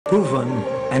proven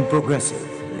and progressive.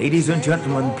 Ladies and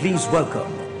gentlemen, please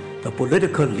welcome the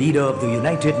political leader of the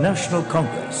United National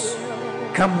Congress,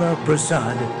 Kamla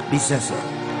Persad Bissessar.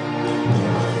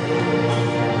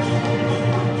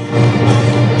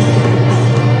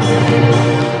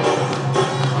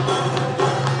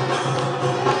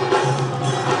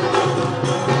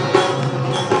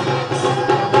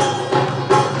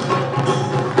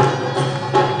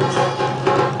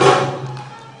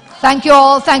 Thank you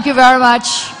all. Thank you very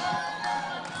much.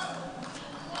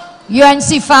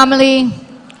 UNC family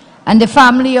and the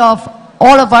family of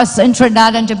all of us in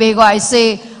Trinidad and Tobago, I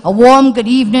say a warm good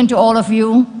evening to all of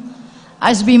you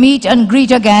as we meet and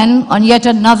greet again on yet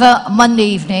another Monday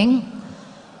evening.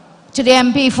 To the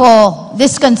MP for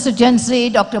this constituency,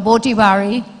 Dr. Boti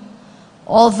Bari,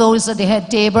 all those at the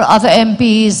head table, other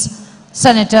MPs,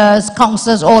 senators,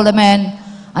 councillors, aldermen,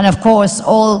 and of course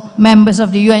all members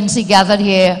of the UNC gathered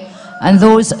here and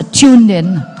those tuned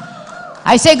in.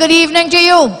 I say good evening to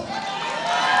you.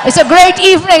 It's a great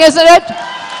evening, isn't it?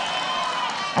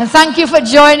 And thank you for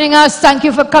joining us. Thank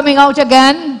you for coming out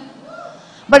again.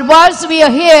 But whilst we are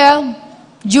here,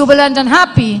 jubilant and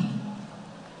happy,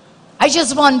 I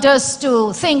just want us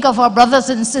to think of our brothers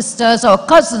and sisters, our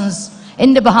cousins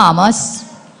in the Bahamas.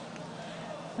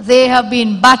 They have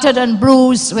been battered and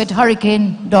bruised with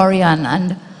Hurricane Dorian,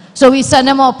 and so we send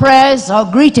them our prayers,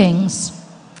 our greetings.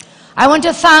 I want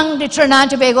to thank the Trinidad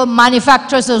and Tobago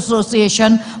Manufacturers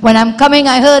Association. When I'm coming,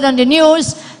 I heard on the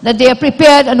news that they are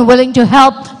prepared and willing to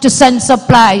help to send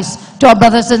supplies to our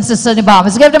brothers and sisters in the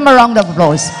Bahamas. Give them a round of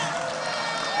applause.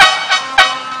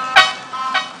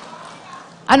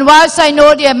 And whilst I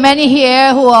know there are many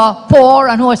here who are poor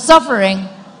and who are suffering,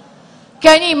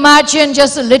 can you imagine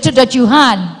just a little that you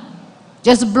had,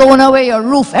 just blown away your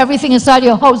roof, everything inside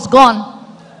your house gone?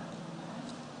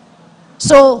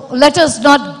 So let us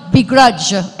not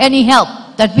begrudge any help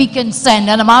that we can send.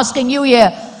 And I'm asking you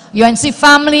here, UNC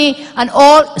family and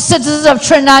all citizens of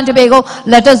Trinidad and Tobago,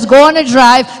 let us go on a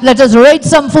drive, let us raise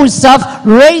some foodstuff,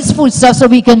 so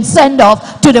we can send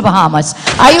off to the Bahamas.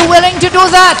 Are you willing to do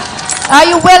that? Are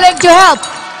you willing to help?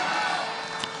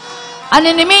 And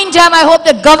in the meantime, I hope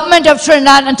the government of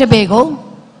Trinidad and Tobago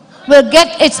will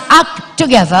get its act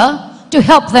together to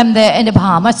help them there in the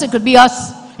Bahamas. It could be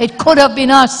us. It could have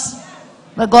been us.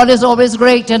 But God is always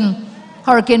great, and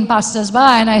hurricane passed us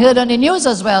by. And I heard on the news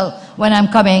as well when I'm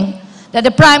coming that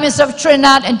the Prime Minister of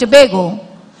Trinidad and Tobago,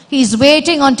 he's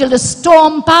waiting until the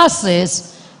storm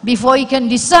passes before he can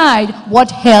decide what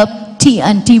help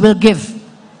TNT will give.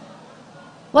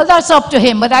 Well, that's up to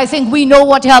him, but I think we know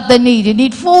what help they need. They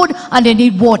need food and they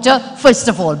need water, first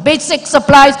of all. Basic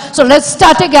supplies. So let's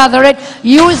start to gather it.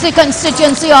 Use the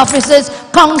constituency offices,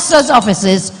 councillors'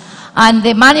 offices. And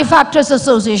the Manufacturers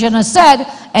Association has said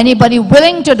anybody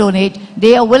willing to donate,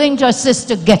 they are willing to assist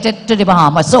to get it to the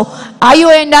Bahamas. So are you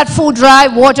in that food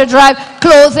drive, water drive,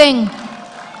 clothing?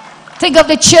 Think of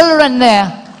the children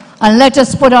there. And let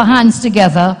us put our hands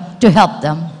together to help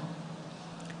them.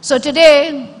 So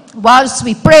today, whilst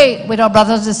we pray with our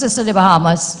brothers and sisters in the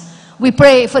Bahamas, we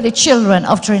pray for the children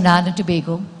of Trinidad and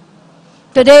Tobago.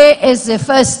 Today is the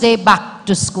first day back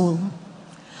to school.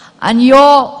 And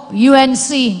your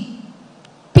UNC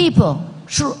people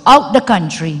throughout the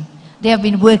country, they have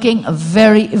been working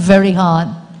very, very hard.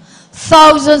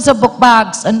 Thousands of book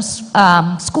bags and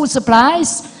school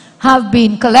supplies have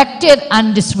been collected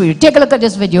and distributed. Take a look at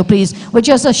this video, please, which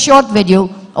is a short video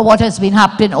of what has been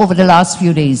happening over the last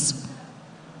few days.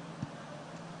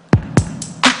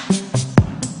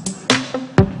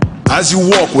 As you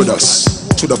walk with us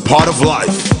to the part of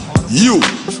life, you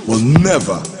will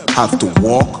never have to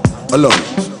walk alone.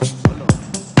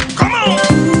 Come on!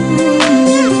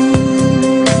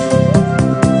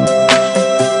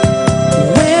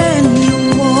 When you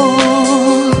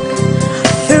walk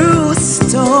through a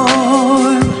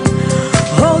storm,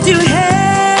 hold your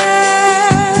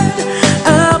head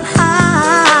up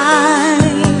high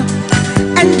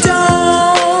and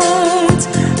don't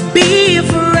be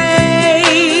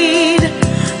afraid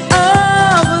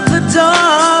of the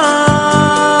dark.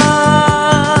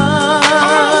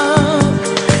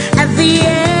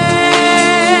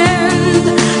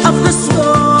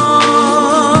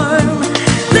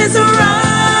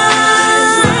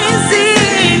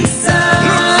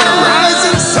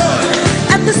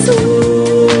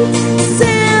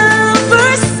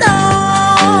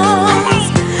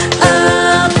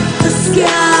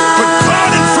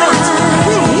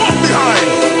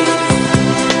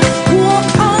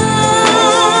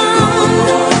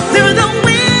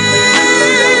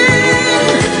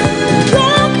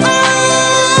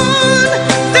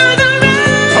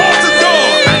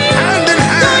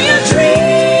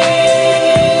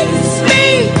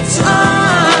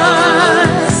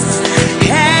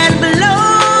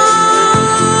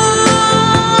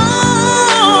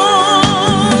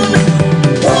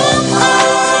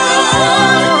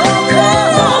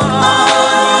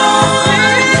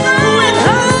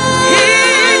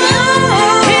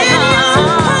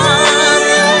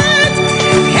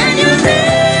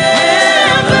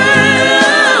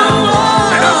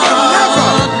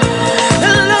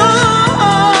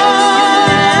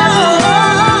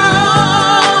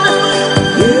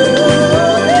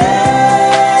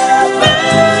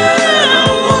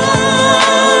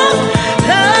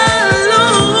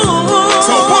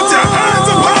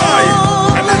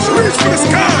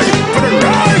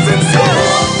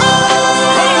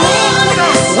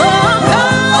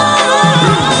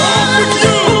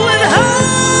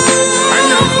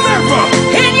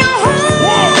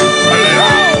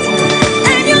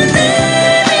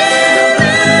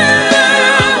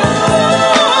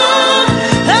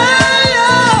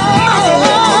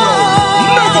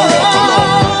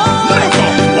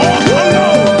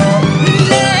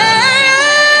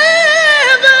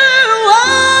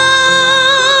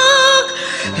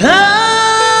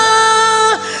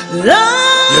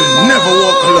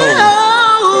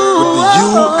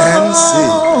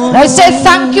 I say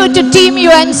thank you to Team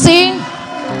UNC.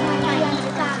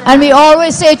 And we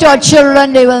always say to our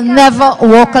children, they will never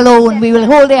walk alone. We will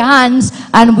hold their hands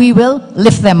and we will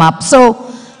lift them up. So,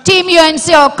 Team UNC,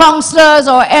 or councillors,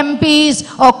 or MPs,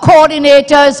 or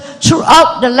coordinators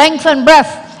throughout the length and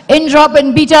breadth, Indrop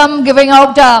and Beatham giving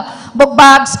out book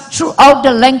bags throughout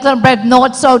the length and breadth,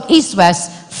 north, south, east,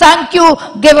 west. Thank you.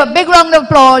 Give a big round of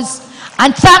applause.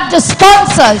 And thank the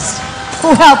sponsors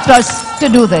who helped us to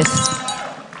do this.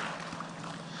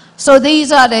 So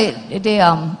these are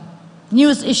the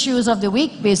news issues of the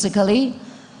week, basically.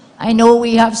 I know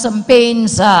we have some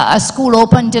pains. A school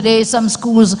opened today. Some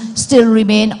schools still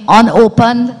remain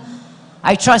unopened.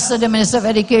 I trust that the Minister of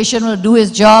Education will do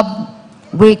his job,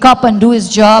 wake up and do his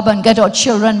job and get our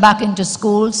children back into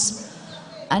schools.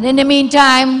 And in the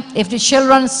meantime, if the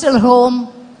children are still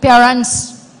home,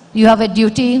 parents, you have a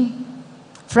duty.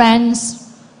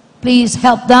 Friends, please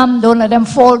help them. Don't let them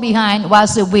fall behind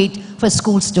whilst they wait for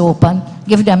schools to open.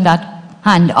 Give them that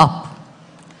hand up.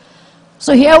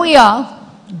 So here we are,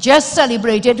 just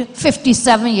celebrated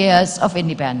 57 years of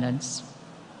independence.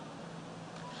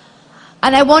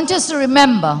 And I want us to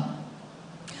remember,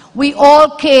 we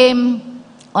all came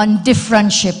on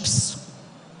different ships,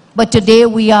 but today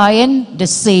we are in the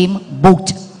same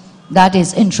boat, that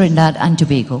is in Trinidad and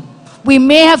Tobago. We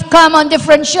may have come on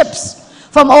different ships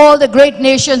from all the great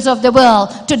nations of the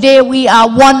world. Today we are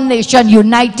one nation,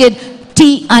 united,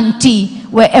 T&T,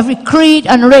 where every creed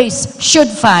and race should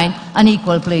find an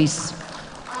equal place.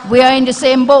 We are in the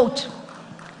same boat.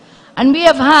 And we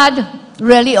have had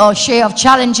really our share of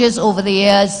challenges over the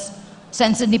years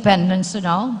since independence to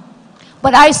now.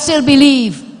 But I still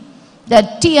believe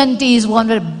that T&T is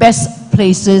one of the best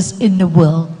places in the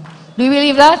world. Do you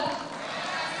believe that?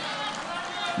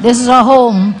 This is our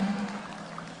home.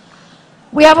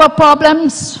 We have our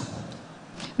problems.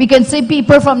 We can see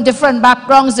people from different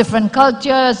backgrounds, different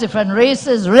cultures, different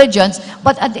races, religions,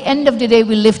 but at the end of the day,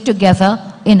 we live together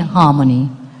in harmony.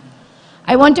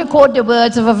 I want to quote the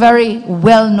words of a very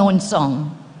well-known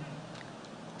song.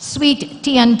 Sweet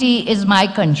T&T is my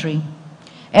country.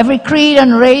 Every creed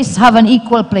and race have an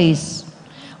equal place.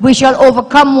 We shall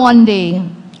overcome one day.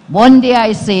 One day,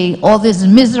 I say, all this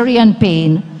misery and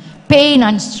pain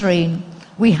and strain.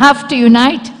 We have to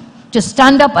unite, to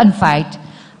stand up and fight,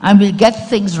 and we'll get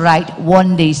things right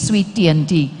one day, sweet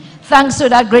T&T. Thanks to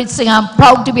that great singer. I'm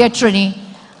proud to be a Trini,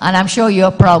 and I'm sure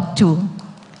you're proud too.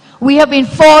 We have been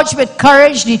forged with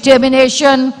courage,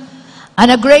 determination,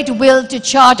 and a great will to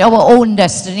chart our own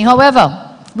destiny.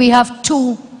 However, we have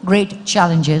two great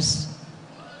challenges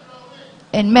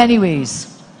in many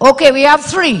ways. Okay, we have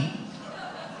three.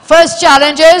 First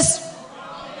challenge is,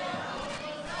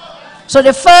 so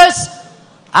the first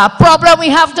problem we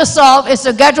have to solve is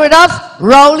to get rid of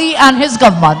Rowley and his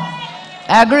government.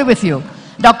 I agree with you.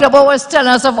 Dr. Bo was telling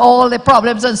us of all the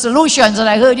problems and solutions, and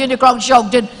I heard you in the crowd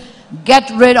shouting,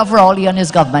 get rid of Rowley and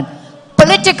his government.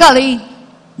 Politically,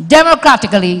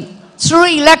 democratically, through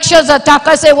elections,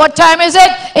 attackers say, what time is it?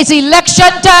 It's election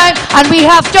time, and we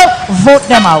have to vote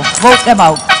them out. Vote them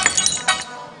out.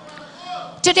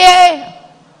 Today,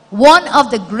 one of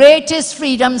the greatest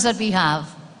freedoms that we have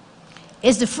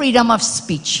is the freedom of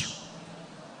speech.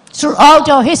 Throughout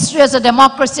our history as a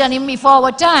democracy, and even before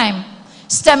our time,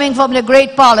 stemming from the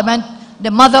great parliament, the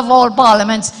mother of all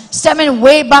parliaments, stemming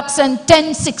way back in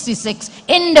 1066,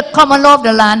 in the common law of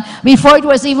the land, before it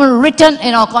was even written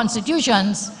in our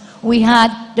constitutions, we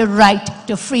had the right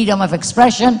to freedom of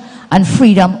expression and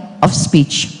freedom of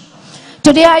speech.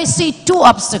 Today I see two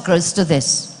obstacles to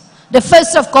this. The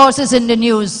first, of course, is in the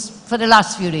news for the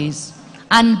last few days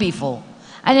and before.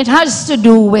 And it has to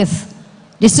do with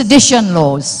the sedition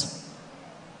laws.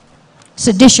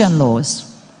 Sedition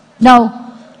laws.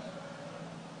 Now,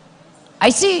 I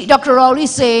see Dr. Rowley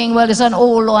saying, well, it's an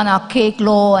old law, an archaic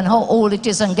law, and how old it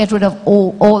is, and get rid of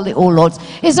all the old laws.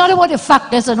 It's not about the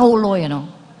fact there's an old law, you know.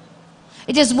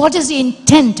 It is what is the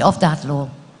intent of that law.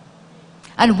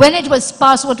 And when it was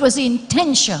passed, what was the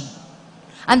intention?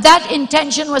 And that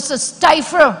intention was to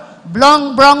stifle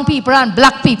brown people and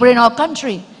black people in our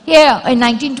country. Here in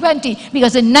 1920,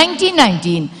 because in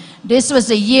 1919, this was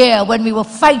the year when we were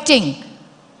fighting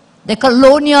the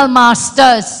colonial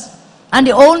masters, and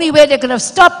the only way they could have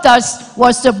stopped us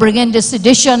was to bring in the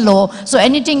sedition law. So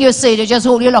anything you say, they just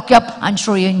hold you, lock you up, and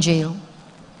throw you in jail.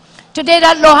 Today,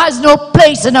 that law has no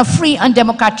place in a free and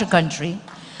democratic country,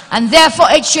 and therefore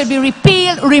it should be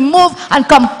repealed, removed, and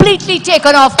completely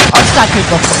taken off our statute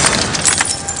book.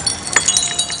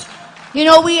 You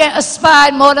know, we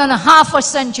aspired more than a half a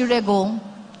century ago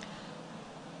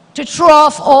to throw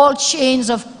off all chains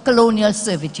of colonial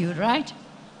servitude, right?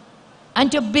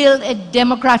 and to build a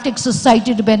democratic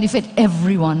society to benefit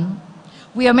everyone.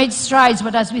 We have made strides,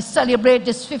 but as we celebrate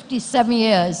this 57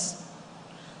 years,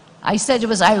 I said it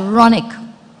was ironic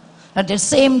that at the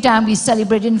same time we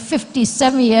celebrated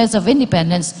 57 years of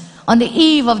independence. On the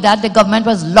eve of that, the government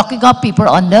was locking up people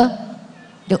under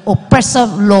the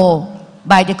oppressive law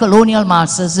by the colonial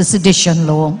masters, the sedition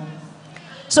law.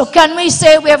 So can we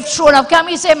say we have thrown up, can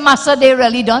we say Massa Day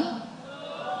really done?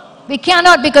 We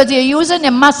cannot, because they're using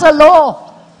the Massa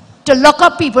law to lock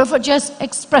up people for just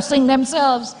expressing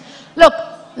themselves. Look,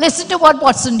 listen to what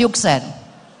Watson Duke said.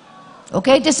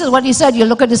 Okay, this is what he said. You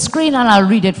look at the screen and I'll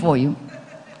read it for you.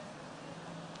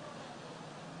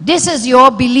 This is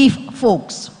your belief,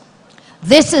 folks.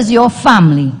 This is your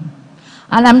family.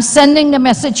 And I'm sending the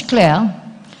message clear.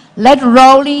 Let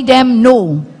Rowley them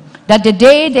know that the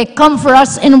day they come for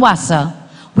us in Wassa,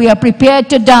 we are prepared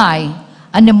to die,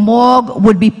 and the morgue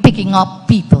would be picking up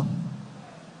people.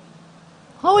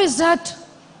 How is that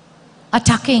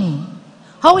attacking?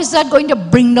 How is that going to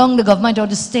bring down the government or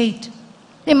the state?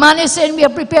 The man is saying we are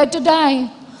prepared to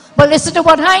die. But listen to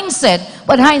what Hines said.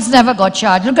 But Hines never got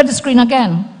charged. Look at the screen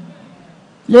again.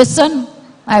 Listen,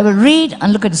 I will read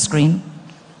and look at the screen.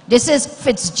 This is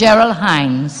Fitzgerald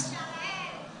Hines.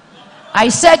 I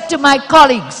said to my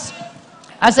colleagues,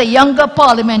 as a younger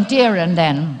parliamentarian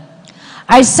then,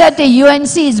 I said the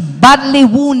UNC is badly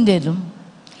wounded.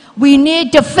 We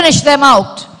need to finish them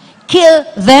out, kill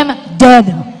them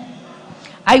dead.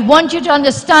 I want you to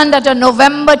understand that on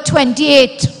November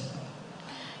 28th,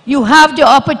 you have the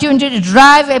opportunity to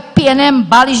drive a PNM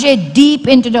Balige deep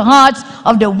into the hearts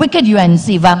of the wicked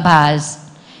UNC vampires.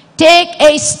 Take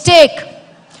a stake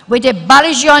with a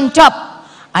Balige on top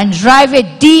and drive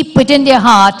it deep within their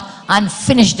heart and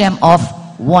finish them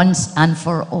off once and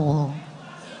for all.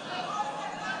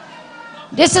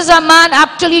 This is a man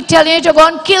actually telling you to go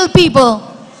and kill people,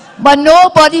 but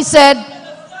nobody said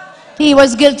he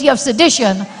was guilty of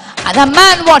sedition. And a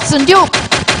man, Watson Duke,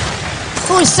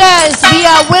 who says we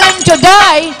are willing to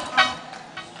die,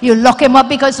 you lock him up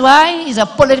because why? He's a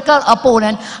political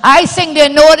opponent. I think they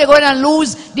know they're going to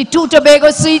lose the 2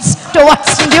 Tobago seats to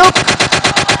Watson Duke.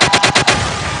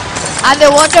 And they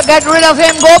want to get rid of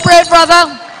him. Go brave,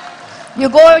 brother. You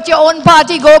go with your own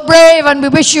party, go brave, and we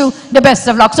wish you the best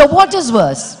of luck. So what is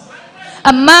worse?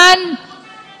 A man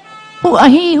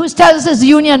who tells his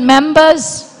union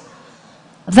members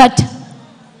that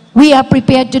we are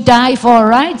prepared to die for our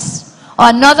rights? Or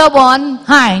another one,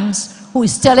 Hines, who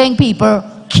is telling people,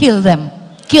 kill them,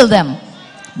 kill them.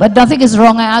 But nothing is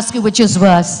wrong. I ask you, which is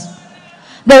worse?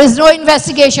 There is no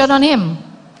investigation on him.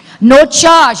 No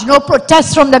charge, no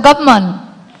protest from the government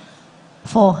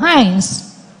for Hines,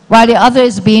 while the other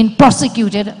is being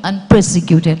prosecuted and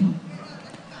persecuted.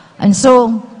 And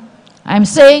so, I'm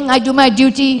saying I do my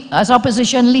duty as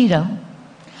opposition leader.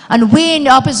 And we in the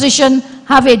opposition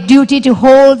have a duty to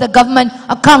hold the government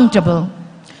accountable,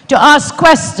 to ask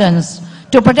questions,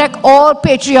 to protect all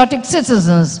patriotic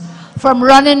citizens from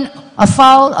running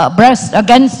afoul, abreast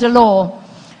against the law,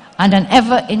 and an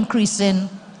ever-increasing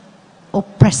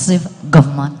oppressive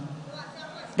government.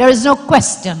 There is no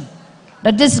question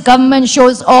that this government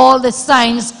shows all the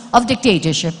signs of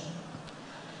dictatorship.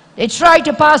 They try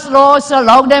to pass laws to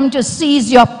allow them to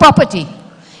seize your property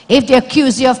if they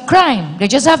accuse you of crime. They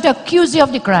just have to accuse you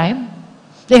of the crime.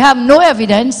 They have no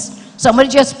evidence. Somebody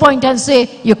just point and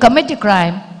say, you commit the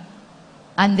crime,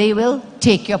 and they will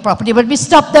take your property. But we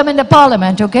stop them in the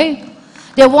parliament, okay?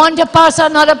 They want to pass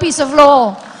another piece of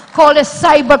law called a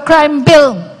cybercrime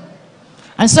bill.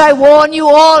 And so I warn you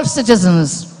all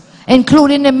citizens,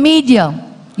 including the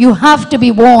media, you have to be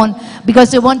warned,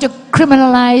 because they want to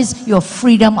criminalize your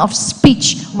freedom of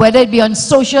speech, whether it be on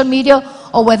social media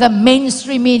or whether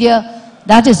mainstream media.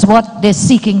 That is what they're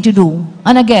seeking to do.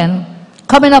 And again,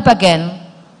 coming up again,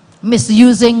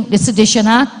 misusing the Sedition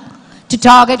Act to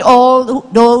target all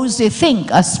those they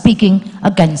think are speaking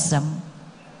against them.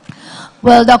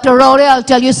 Well, Dr. Rowley, I'll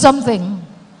tell you something.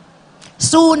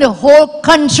 Soon the whole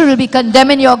country will be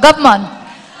condemning your government.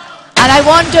 And I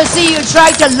want to see you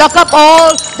try to lock up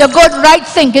all the good,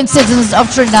 right-thinking citizens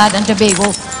of Trinidad and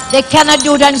Tobago. They cannot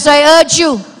do that. And so I urge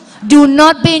you, do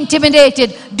not be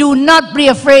intimidated. Do not be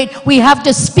afraid. We have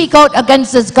to speak out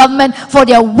against this government for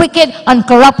their wicked and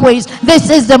corrupt ways. This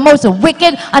is the most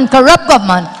wicked and corrupt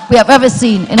government we have ever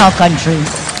seen in our country.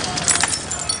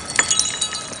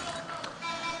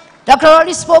 Dr.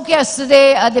 Rowley spoke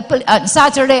yesterday,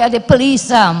 Saturday at the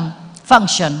police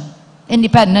function,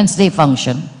 Independence Day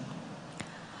function.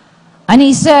 And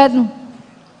he said,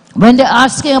 when they're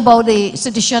asking about the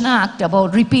Sedition Act,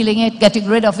 about repealing it, getting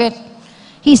rid of it,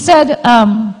 he said,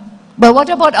 But what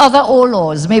about other old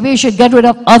laws? Maybe we should get rid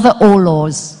of other old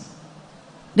laws.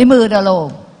 The murder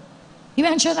law. He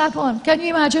mentioned that one. Can you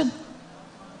imagine?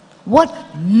 What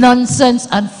nonsense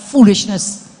and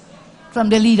foolishness from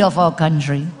the leader of our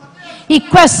country. He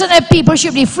questioned if people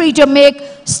should be free to make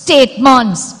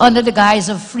statements under the guise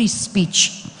of free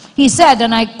speech. He said,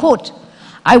 and I quote,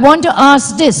 "I want to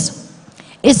ask this.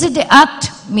 Is it the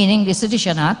act," meaning the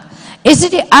Sedition Act, "is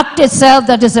it the act itself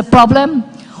that is a problem?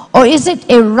 Or is it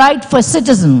a right for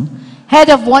citizen, head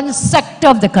of one sector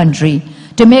of the country,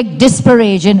 to make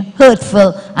disparaging,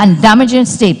 hurtful, and damaging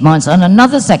statements on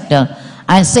another sector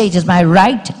and say it is my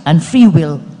right and free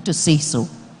will to say so?"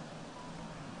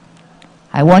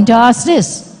 I want to ask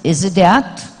this. Is it the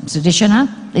act, Sedition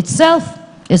Act itself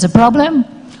is a problem?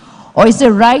 Or is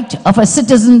the right of a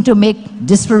citizen to make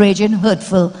disparaging,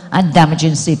 hurtful, and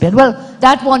damaging statements? Well,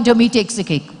 that one to me takes the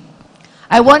cake.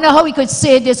 I wonder how we could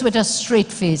say this with a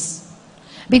straight face.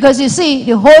 Because you see,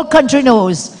 the whole country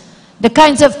knows the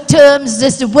kinds of terms,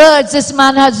 the words this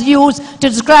man has used to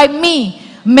describe me,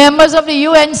 members of the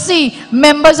UNC,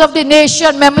 members of the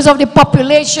nation, members of the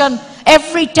population.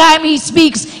 Every time he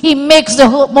speaks, he makes the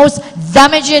most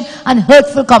damaging and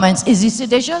hurtful comments. Is he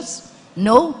seditious?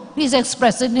 No, he's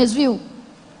expressing his view.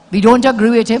 We don't agree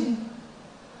with him,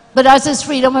 but that's his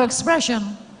freedom of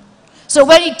expression. So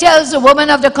when he tells the women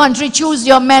of the country, choose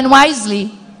your men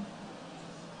wisely,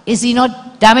 is he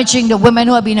not damaging the women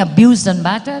who have been abused and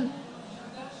battered?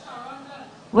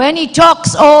 When he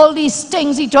talks all these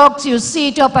things, he talks, you see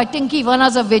it up, I think he even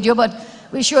has a video, but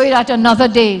we'll show you that another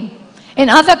day. In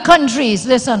other countries,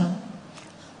 listen,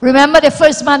 remember the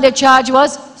first man they charged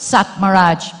was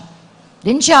Satmaraj.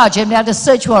 Didn't charge him, they had a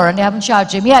search warrant, they haven't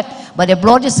charged him yet, but they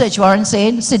brought the search warrant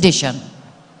saying sedition.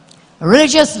 A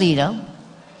religious leader.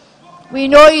 We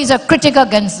know he's a critic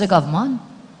against the government,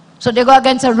 so they go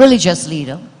against a religious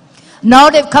leader. Now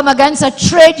they've come against a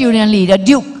trade union leader,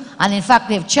 Duke, and in fact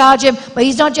they've charged him, but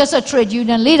he's not just a trade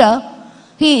union leader,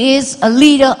 he is a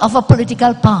leader of a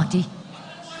political party.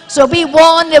 So be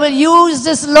warned, they will use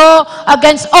this law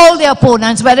against all their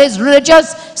opponents, whether it's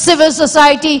religious, civil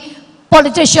society,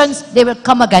 politicians, they will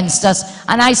come against us.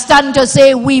 And I stand to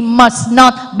say we must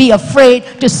not be afraid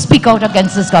to speak out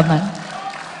against this government.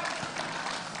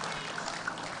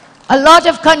 A lot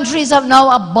of countries have now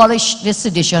abolished this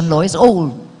sedition law. It's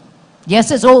old.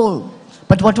 Yes, it's old.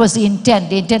 But what was the intent?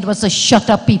 The intent was to shut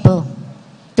up people,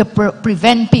 to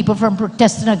prevent people from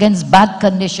protesting against bad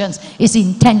conditions. It's the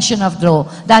intention of the law.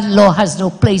 That law has no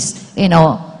place in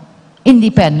our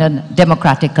independent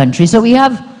democratic country. So we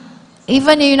have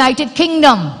even the United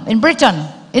Kingdom, in Britain,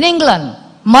 in England,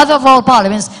 mother of all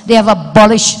parliaments, they have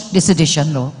abolished the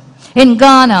sedition law. In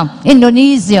Ghana,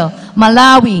 Indonesia,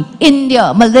 Malawi,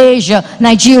 India, Malaysia,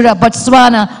 Nigeria,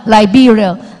 Botswana,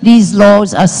 Liberia, these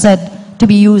laws are said to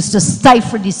be used to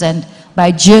stifle dissent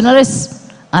by journalists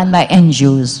and by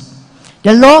NGOs.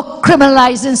 The law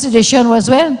criminalizing sedition was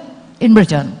where? In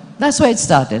Britain. That's where it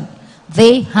started.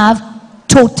 They have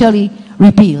totally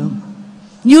repealed.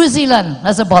 New Zealand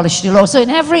has abolished the law. So in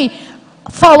every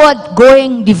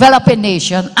forward-going developing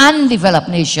nation and developed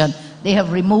nation, they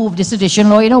have removed the sedition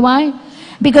law. You know why?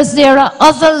 Because there are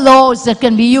other laws that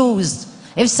can be used.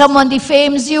 If someone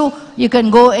defames you, you can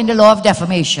go in the law of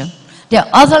defamation. There are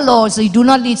other laws, so you do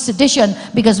not need sedition,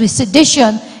 because with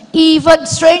sedition, even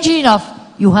strangely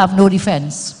enough, you have no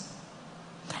defense.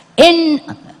 In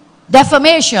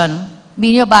defamation,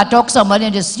 meaning you're about to talk somebody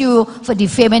and they sue you for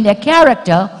defaming their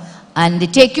character, and they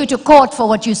take you to court for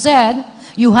what you said,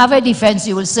 you have a defense.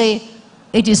 You will say,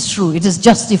 it is true, it is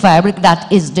justifiable,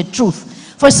 that is the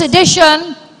truth. For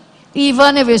sedition,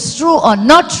 even if it's true or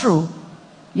not true,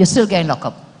 you're still getting locked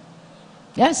up.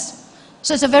 Yes?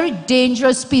 So it's a very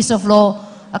dangerous piece of law,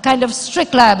 a kind of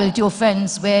strict liability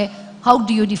offense where, how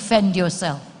do you defend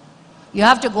yourself? You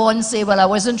have to go and say, well, I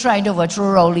wasn't trying to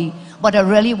overthrow Rowley, but I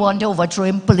really want to overthrow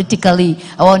him politically.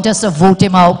 I want us to vote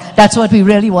him out. That's what we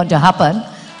really want to happen.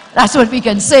 That's what we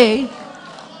can say.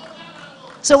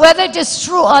 So whether it is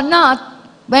true or not,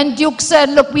 when Duke said,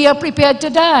 look, we are prepared to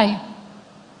die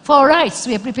for our rights,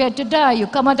 we are prepared to die. You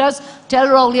come at us, tell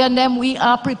Rowley and them, we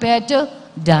are prepared to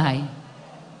die.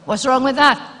 What's wrong with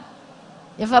that?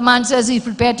 If a man says he's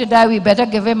prepared to die, we better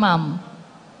give him,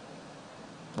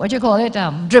 what do you call it?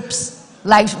 Drips,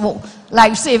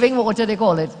 life-saving water, they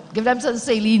call it. Give them some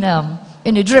saline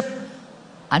in a drip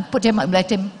and put him,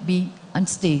 let him be and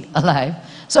stay alive.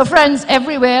 So friends,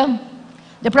 everywhere,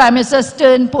 the Prime Minister's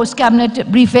turned post-cabinet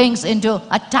briefings into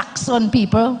attacks on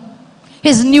people.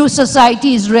 His new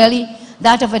society is really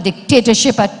that of a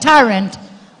dictatorship, a tyrant,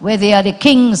 where they are the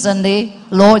kings and the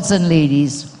lords and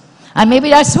ladies. And maybe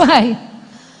that's why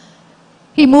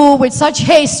he moved with such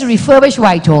haste to refurbish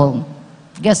Whitehall.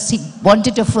 I guess he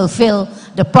wanted to fulfill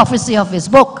the prophecy of his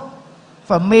book,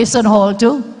 from Mason Hall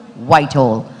to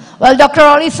Whitehall. Well, Dr.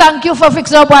 Rowley, thank you for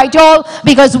fixing up Whitehall,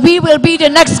 because we will be the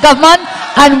next government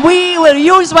and we will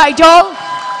use Whitehall.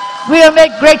 We will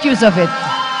make great use of it.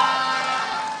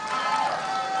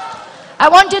 I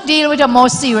want to deal with a more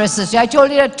serious issue. I told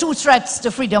you there are two threats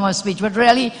to freedom of speech, but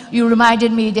really you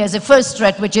reminded me there's a first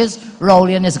threat, which is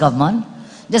Rowley and his government.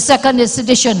 The second is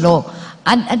sedition law.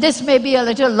 And this may be a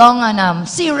little long and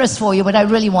serious for you, but I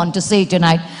really want to say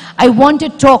tonight, I want to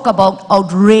talk about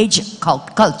outrage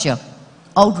culture.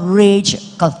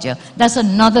 Outrage culture. That's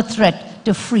another threat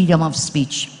to freedom of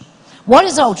speech. What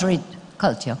is outrage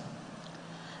culture?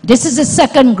 This is the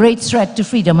second great threat to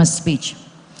freedom of speech.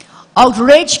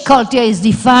 Outrage culture is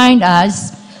defined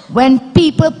as when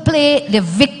people play the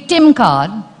victim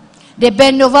card, they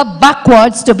bend over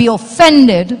backwards to be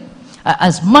offended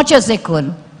as much as they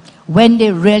could, when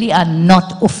they really are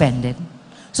not offended.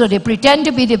 So they pretend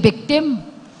to be the victim,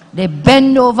 they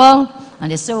bend over,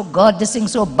 and they say, oh God, this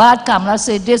thing's so bad, Kamla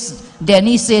said this,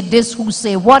 Denny said this, who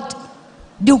say what,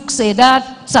 Duke say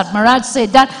that, Satmaraj say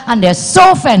that, and they're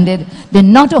so offended, they're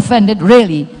not offended,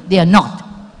 really, they are not.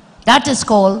 That is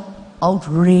called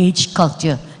outrage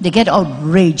culture. They get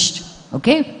outraged,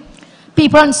 okay?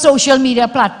 People on social media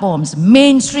platforms,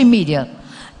 mainstream media,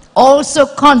 also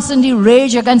constantly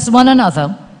rage against one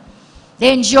another.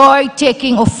 They enjoy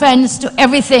taking offense to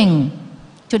everything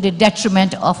to the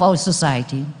detriment of our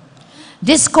society.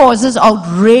 This causes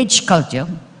outrage culture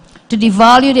to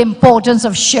devalue the importance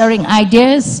of sharing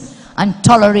ideas and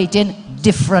tolerating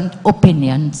different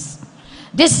opinions.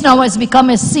 This now has become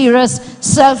a serious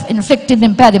self-inflicted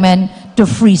impediment to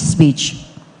free speech.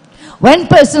 When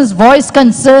persons voice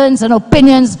concerns and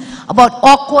opinions about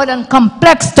awkward and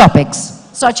complex topics,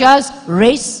 such as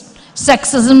race,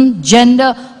 sexism,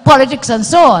 gender, politics, and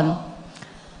so on,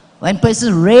 when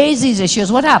persons raise these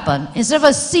issues, what happens? Instead of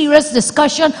a serious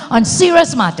discussion on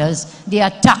serious matters, they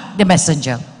attack the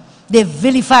messenger. They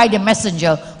vilify the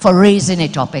messenger for raising a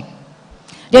topic.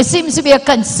 There seems to be a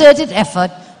concerted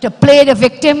effort to play the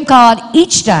victim card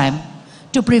each time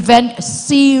to prevent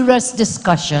serious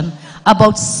discussion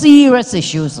about serious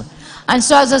issues. And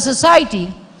so as a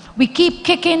society, we keep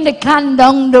kicking the can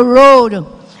down the road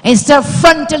instead of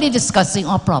frontally discussing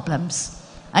our problems.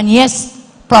 And yes,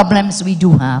 problems we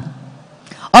do have.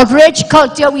 Outrage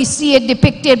culture, we see it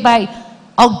depicted by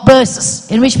outbursts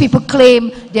in which people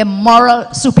claim their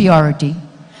moral superiority.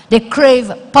 They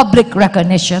crave public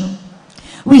recognition.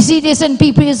 We see this in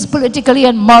people's politically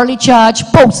and morally charged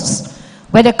posts,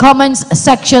 where the comments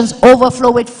sections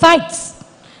overflow with fights.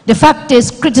 The fact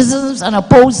is, criticisms and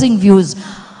opposing views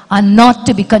are not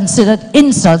to be considered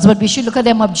insults, but we should look at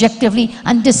them objectively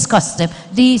and discuss them.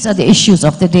 These are the issues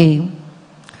of the day.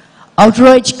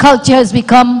 Outrage culture has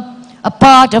become a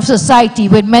part of society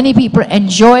with many people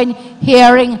enjoying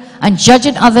hearing and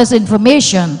judging others'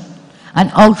 information,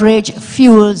 and outrage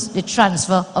fuels the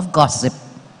transfer of gossip.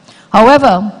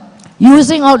 However,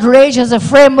 using outrage as a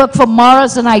framework for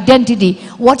morals and identity,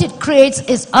 what it creates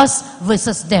is us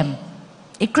versus them.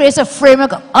 It creates a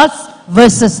framework of us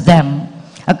versus them,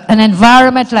 an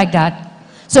environment like that.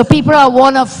 So people are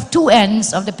one of two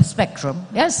ends of the spectrum,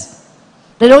 yes?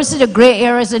 They don't see the gray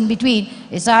areas in between.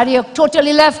 It's either you're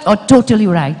totally left or totally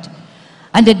right.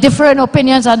 And the different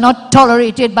opinions are not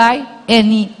tolerated by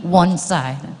any one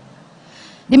side.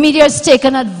 The media has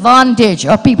taken advantage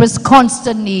of people's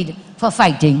constant need for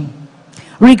fighting.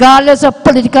 Regardless of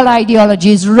political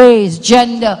ideologies, race,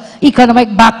 gender,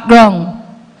 economic background,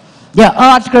 there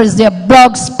are articles, there are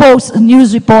blogs, posts,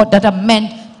 news reports that are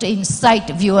meant to incite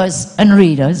viewers and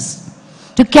readers.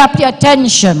 To capture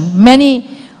attention,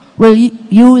 many will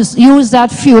use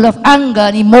that fuel of anger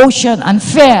and emotion and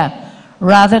fear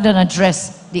rather than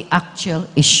address the actual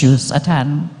issues at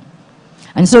hand.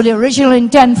 And so the original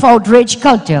intent for outrage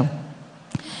culture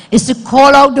is to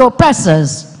call out the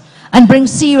oppressors and bring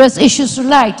serious issues to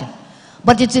light,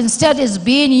 but it instead is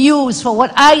being used for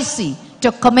what I see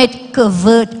to commit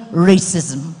covert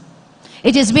racism.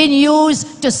 It is being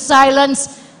used to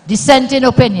silence dissenting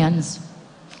opinions.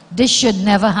 This should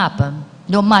never happen,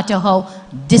 no matter how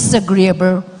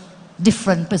disagreeable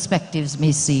different perspectives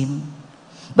may seem.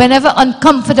 Whenever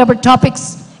uncomfortable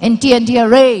topics in TNT are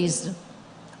raised,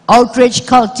 outrage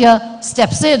culture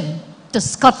steps in to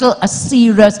scuttle a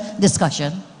serious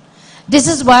discussion. This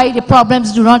is why the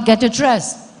problems do not get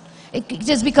addressed. It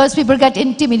is because people get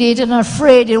intimidated and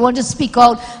afraid. They want to speak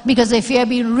out because they fear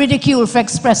being ridiculed for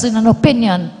expressing an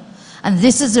opinion. And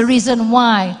this is the reason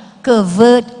why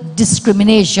covert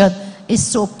discrimination is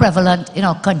so prevalent in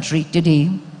our country today.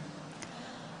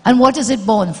 And what is it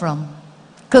born from?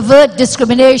 Covert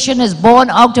discrimination is born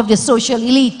out of the social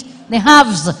elite, the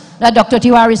haves that Dr.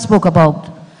 Tiwari spoke about,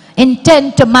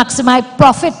 intent to maximize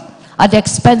profit at the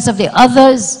expense of the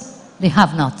others, the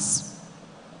have-nots.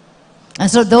 And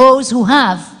so those who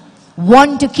have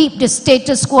want to keep the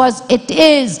status quo as it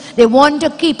is. They want to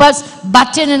keep us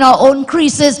buttoned in our own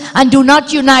creases and do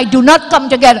not unite, do not come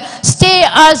together. Stay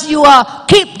as you are,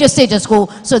 keep the status quo.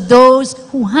 So those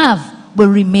who have will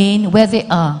remain where they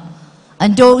are,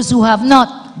 and those who have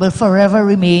not will forever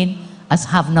remain as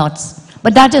have-nots.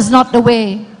 But that is not the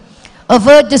way.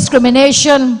 Overt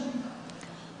discrimination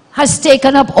has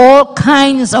taken up all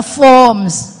kinds of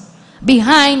forms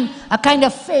behind a kind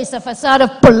of face, a facade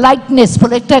of politeness,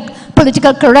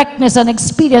 political correctness and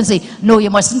expediency. No, you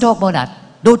mustn't talk about that.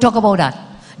 Don't talk about that.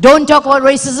 Don't talk about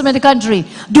racism in the country.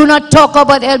 Do not talk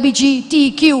about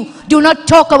LGBTQ. Do not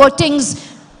talk about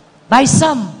things by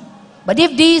some. But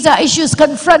if these are issues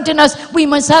confronting us, we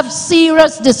must have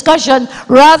serious discussion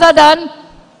rather than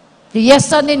the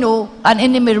yes and the no, and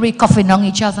in the middle we coughing on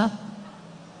each other.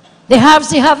 The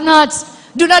haves, the have-nots.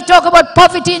 Do not talk about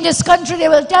poverty in this country, they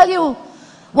will tell you.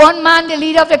 One man, the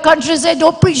leader of the country, said,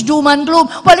 don't preach doom and gloom.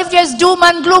 Well, if there's doom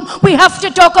and gloom, we have to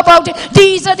talk about it.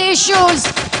 These are the issues.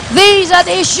 These are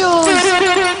the issues.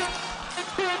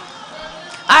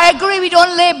 I agree we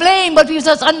don't lay blame, but we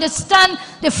must understand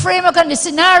the framework and the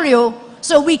scenario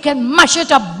so we can mash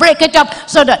it up, break it up,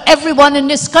 so that everyone in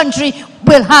this country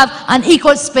will have an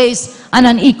equal space and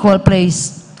an equal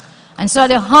place. And so at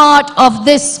the heart of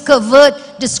this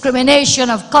covert discrimination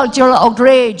of cultural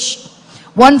outrage,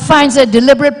 one finds a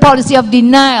deliberate policy of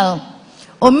denial,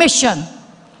 omission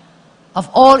of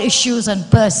all issues and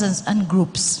persons and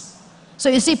groups. So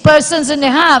you see persons and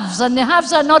the haves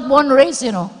are not one race,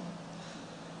 you know.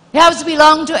 The haves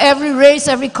belong to every race,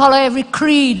 every color, every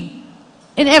creed,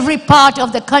 in every part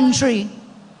of the country.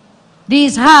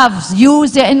 These haves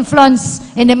use their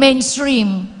influence in the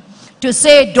mainstream to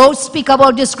say, don't speak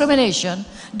about discrimination,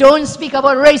 don't speak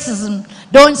about racism,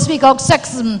 don't speak about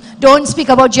sexism, don't speak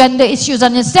about gender issues,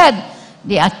 and instead,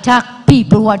 they attack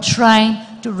people who are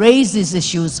trying to raise these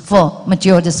issues for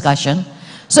mature discussion.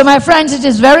 So my friends, it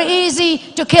is very easy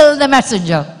to kill the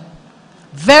messenger.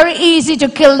 Very easy to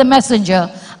kill the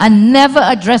messenger and never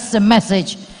address the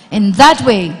message. In that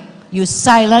way, you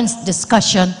silence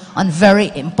discussion on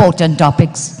very important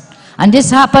topics. And this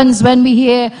happens when we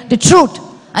hear the truth,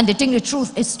 and they think the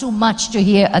truth is too much to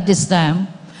hear at this time.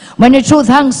 When the truth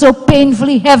hangs so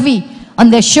painfully heavy on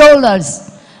their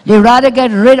shoulders, they rather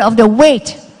get rid of the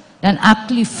weight than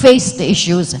actually face the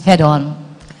issues head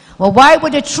on. Well, why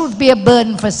would the truth be a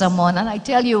burden for someone? And I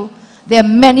tell you, there are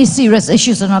many serious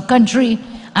issues in our country,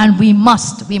 and we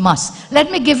must.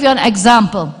 Let me give you an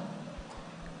example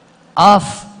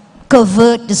of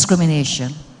covert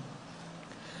discrimination.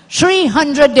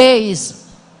 300 days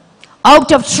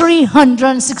out of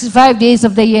 365 days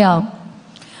of the year,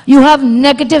 you have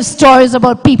negative stories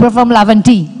about people from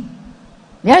Laventille.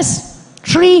 Yes?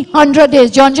 300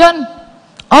 days. John,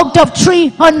 out of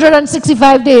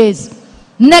 365 days,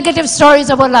 negative stories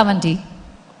about Laventille.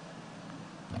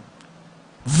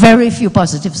 Very few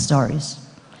positive stories.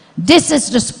 This is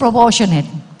disproportionate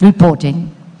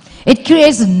reporting. It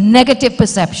creates negative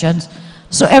perceptions,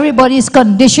 so everybody is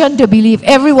conditioned to believe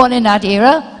everyone in that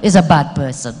area is a bad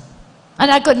person. And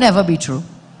that could never be true.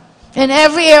 In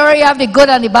every area you have the good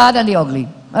and the bad and the ugly.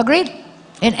 Agreed?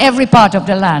 In every part of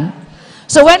the land.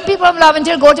 So when people from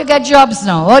Laventille go to get jobs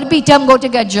now, or BTM go to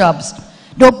get jobs,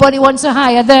 nobody wants to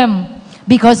hire them,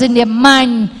 because in their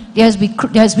mind there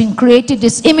has been created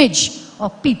this image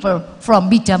of people from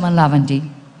BTM and Laventille.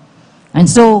 And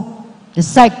so the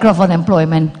cycle of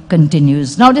unemployment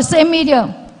continues. Now the same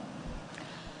media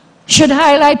should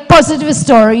highlight positive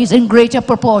stories in greater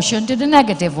proportion to the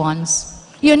negative ones.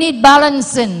 You need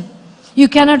balancing. You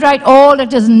cannot write all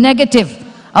that is negative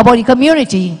about the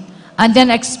community and then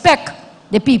expect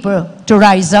the people to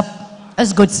rise up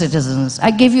as good citizens.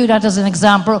 I give you that as an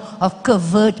example of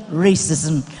covert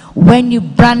racism. When you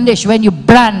brandish, when you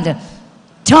brand,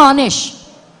 tarnish,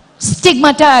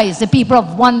 stigmatize the people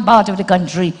of one part of the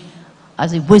country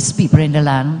as the worst people in the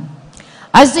land.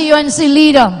 As the UNC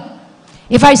leader,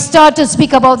 if I start to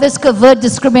speak about this covert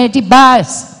discriminatory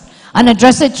bias and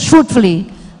address it truthfully,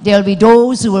 there will be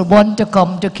those who will want to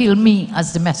come to kill me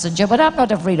as the messenger, but I'm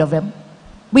not afraid of them.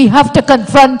 We have to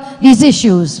confront these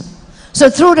issues. So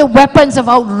through the weapons of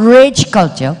outrage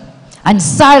culture and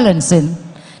silencing,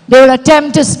 they will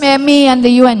attempt to smear me and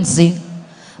the UNC.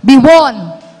 Be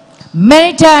warned,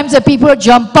 many times the people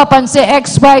jump up and say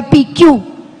X, Y, P, Q.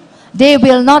 They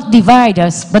will not divide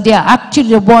us, but they are actually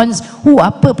the ones who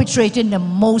are perpetrating the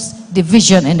most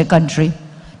division in the country.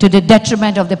 to the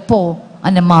detriment of the poor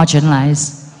and the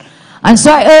marginalized. And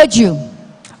so I urge you,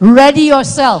 ready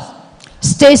yourself,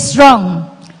 stay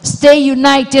strong, stay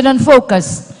united and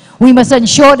focused. We must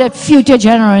ensure that future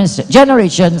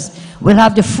generations will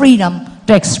have the freedom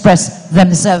to express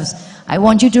themselves. I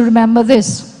want you to remember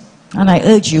this, and I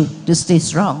urge you to stay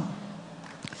strong.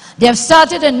 They have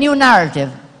started a new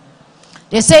narrative.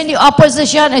 They're saying the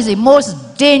opposition is the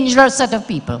most dangerous set of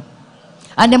people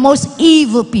and the most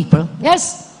evil people.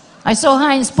 Yes, I saw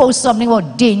Heinz post something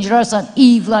about dangerous and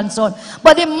evil and so on.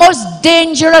 But the most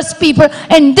dangerous people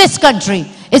in this country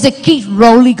is the Keith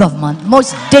Rowley government.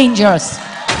 Most dangerous.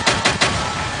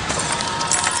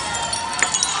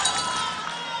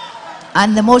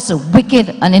 And the most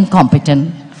wicked and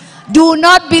incompetent. Do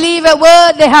not believe a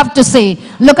word they have to say.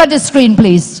 Look at the screen,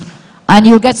 please, and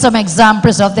you'll get some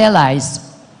examples of their lies.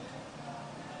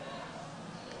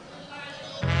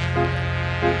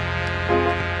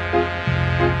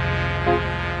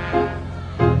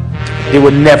 They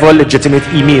were never legitimate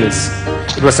emails.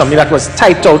 It was something that was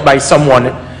typed out by someone,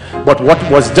 but what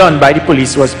was done by the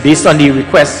police was based on the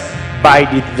request by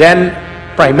the then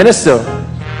Prime Minister.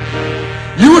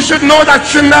 You should know that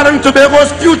Trinidad and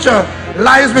Tobago's future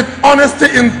lies with honesty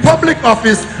in public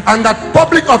office, and that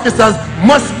public officers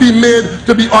must be made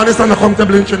to be honest and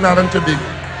accountable in Trinidad and Tobago.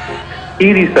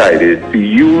 He decided to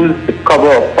use the cover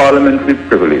of parliamentary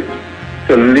privilege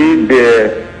to lay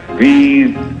bare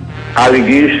these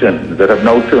allegations that have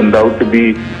now turned out to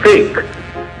be fake.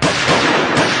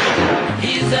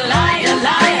 He's a liar,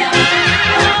 liar.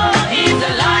 Oh, he's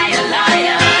a liar,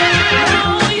 liar.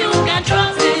 No, you can't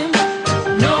trust him.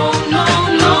 No, no,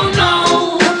 no, no.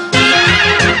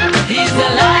 He's a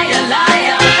liar,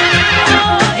 liar.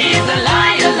 Oh, he's a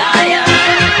liar, liar.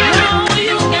 No,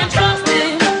 you can't trust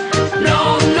him. No,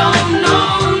 no, no,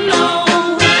 no.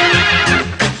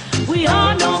 We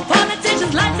all know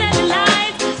politicians like telling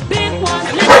lies. Big ones,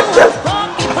 little ones,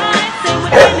 porcupines. Say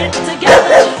we're in it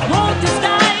together. Won't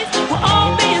disguise. We're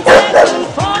all being taken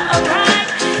for a ride.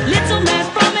 Little man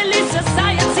from elite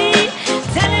society,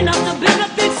 telling us to build a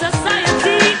big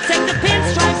society. Take the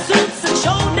pinstripe suits and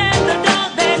show them the door.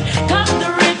 Then come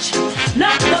the rich,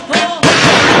 not the poor.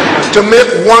 To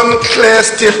make one clear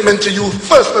statement to you,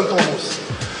 first and foremost,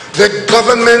 the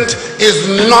government is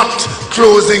not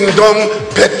closing down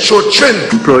Petrotrin.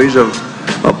 Employees of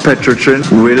Petrotrin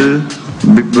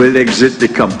will exit the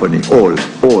company. All.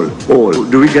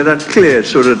 Do we get that clear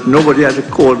so that nobody has to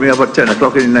call me about 10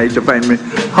 o'clock in the night to find me?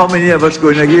 How many of us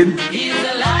going again? He's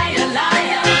a liar,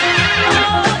 liar.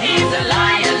 Oh, he's a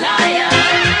liar, liar.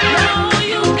 No,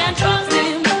 you can't trust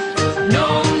him.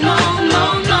 No, no,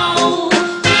 no, no.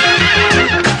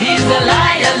 He's a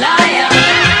liar, liar.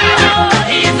 Oh,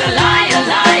 he's a liar,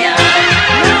 liar.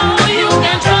 No, you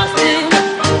can't trust him.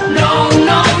 No,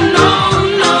 no, no,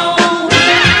 no.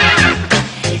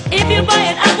 If you buy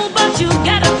an apple but you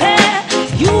get a pear,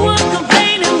 you would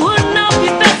complain and would not be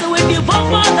better. If you vote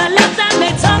for the left and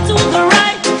they turn to the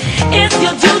right, it's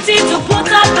your duty to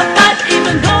put up a fight.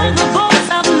 Even though the votes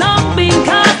have long been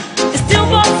cast, it's still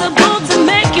possible to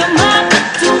make your mark.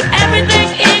 Do everything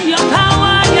in your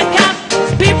power, you can.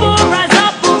 People rise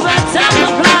up, overturn the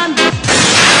plan.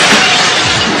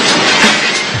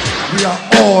 We are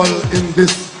all in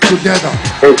this together.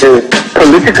 It is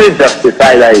politically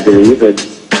justified, I believe,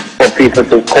 for people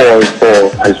to call for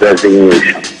his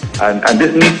resignation. And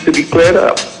this needs to be cleared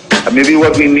up. And maybe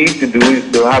what we need to do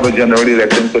is to have a general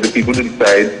election for the people to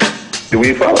decide the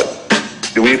way forward.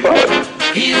 The way forward.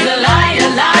 He's a liar,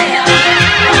 liar.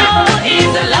 Oh, he's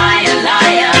a liar,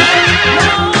 liar.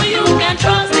 No, you can't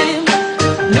trust him.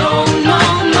 No, no,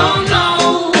 no,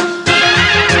 no.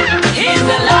 He's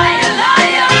a liar,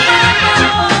 liar.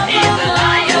 Oh, he's a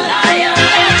liar, liar.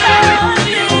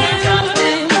 You can't trust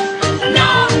him. No,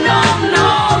 no, no,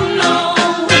 no.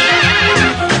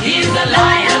 He's a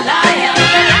liar, liar.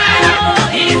 Oh,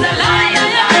 he's a liar,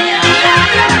 liar.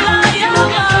 You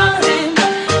can't trust him.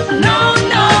 No,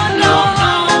 no, no,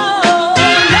 no.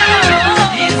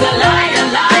 He's a liar,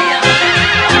 liar.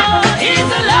 Oh, he's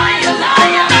a liar,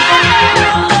 liar.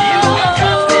 You can't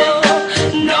trust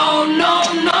him. No, no,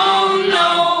 no, no.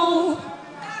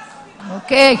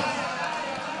 Okay.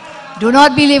 Do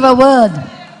not believe a word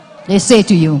they say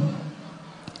to you.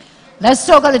 Let's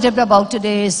talk a little bit about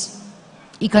today's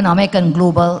economic and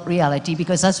global reality,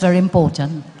 because that's very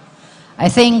important. I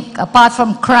think apart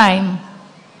from crime,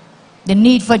 the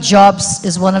need for jobs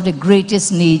is one of the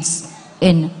greatest needs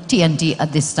in TNT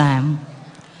at this time.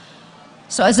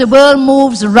 So as the world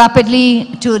moves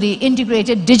rapidly to the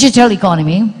integrated digital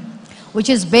economy, which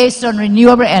is based on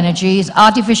renewable energies,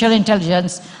 artificial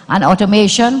intelligence, and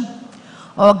automation,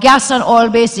 Our gas and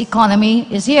oil-based economy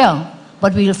is here,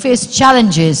 but we will face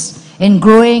challenges in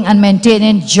growing and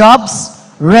maintaining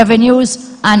jobs,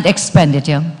 revenues, and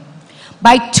expenditure.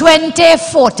 By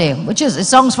 2040, which is, it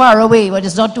sounds far away, but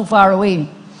it's not too far away,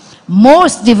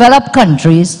 most developed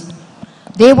countries,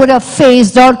 they would have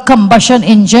phased out combustion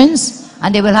engines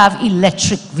and they will have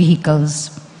electric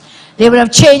vehicles. They would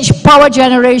have changed power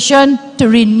generation to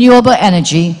renewable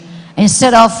energy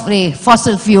instead of the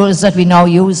fossil fuels that we now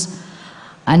use,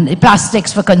 and the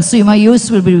plastics for consumer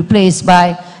use will be replaced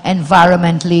by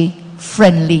environmentally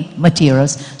friendly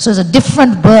materials. So it's a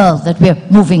different world that we're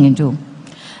moving into.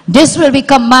 This will be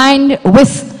combined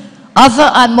with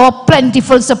other and more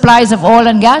plentiful supplies of oil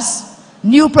and gas.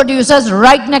 New producers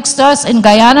right next to us in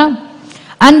Guyana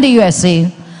and the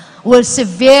USA will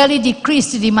severely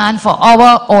decrease the demand for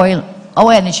our oil,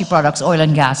 our energy products, oil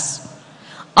and gas.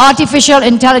 Artificial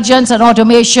intelligence and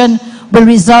automation will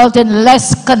result in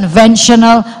less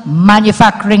conventional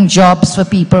manufacturing jobs for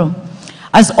people,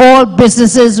 as all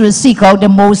businesses will seek out the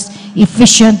most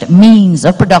efficient means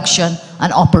of production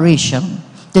and operation.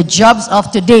 The jobs of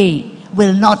today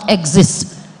will not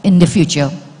exist in the future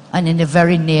and in the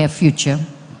very near future.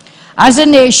 As a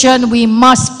nation, we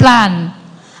must plan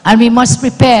and we must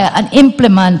prepare and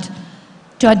implement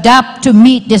to adapt to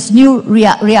meet this new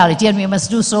reality, and we must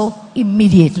do so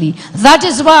immediately. That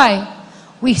is why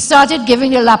we started giving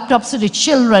the laptops to the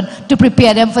children to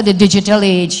prepare them for the digital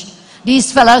age.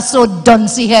 These fellas so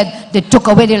duncy head, they took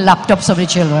away the laptops of the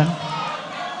children.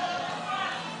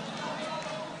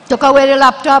 Took away the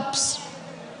laptops.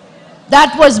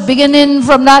 That was beginning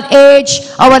from that age.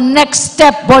 Our next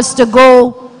step was to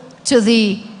go to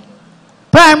the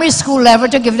primary school level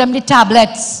to give them the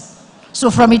tablets. So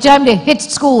from the time they hit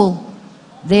school,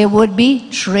 they would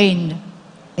be trained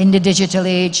in the digital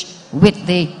age with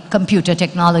the computer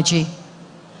technology.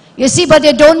 You see, but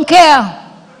they don't care.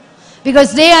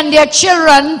 Because they and their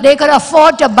children, they could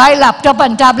afford to buy laptop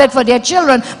and tablet for their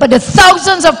children, but the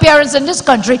thousands of parents in this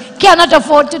country cannot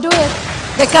afford to do it.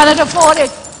 They cannot afford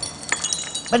it.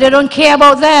 But they don't care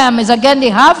about them. It's again the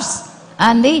haves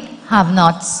and the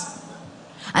have-nots.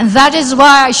 And that is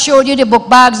why I showed you the book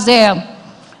bags there.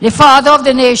 The father of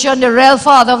the nation, the real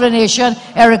father of the nation,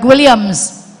 Eric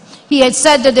Williams, he had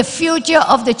said that the future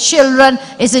of the children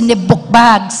is in the book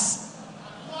bags.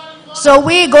 So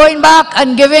we're going back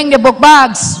and giving the book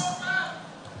bags.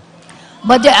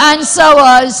 But the answer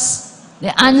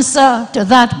to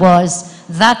that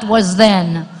was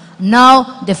then.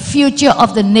 Now the future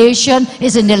of the nation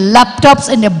is in the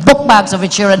laptops, in the book bags of the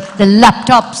children, the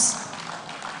laptops.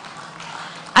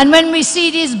 And when we see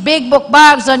these big book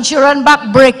bags and children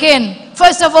back breaking,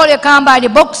 first of all, you can't buy the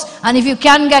books, and if you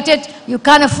can't get it, you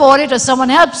can't afford it, or someone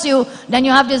helps you, then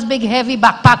you have this big heavy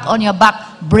backpack on your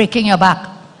back, breaking your back.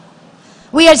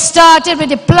 We had started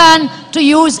with a plan to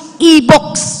use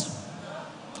e-books.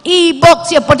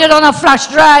 E-books, you put it on a flash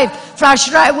drive. Flash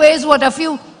drive weighs what, a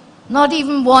few, not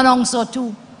even 1 ounce or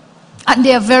 2. And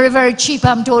they are very, very cheap.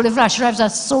 I'm told the flash drives are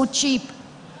so cheap.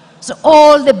 So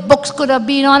all the books could have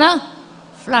been on a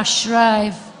flash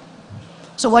drive.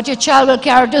 So what your child will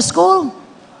carry to school?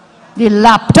 The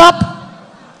laptop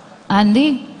and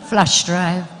the flash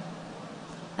drive.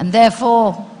 And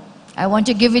therefore, I want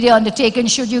to give you the undertaking,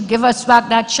 should you give us back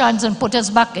that chance and put us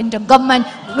back into government,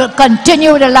 we'll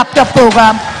continue the laptop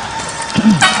program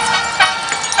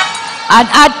and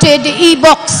add to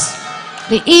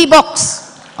the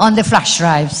e-books on the flash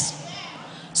drives.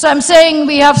 So I'm saying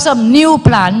we have some new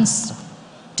plans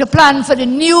to plan for the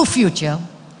new future.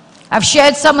 I've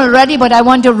shared some already, but I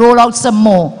want to roll out some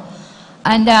more.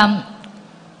 And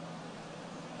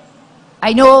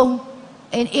I know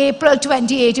in April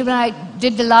 2018, when I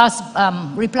did the last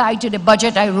reply to the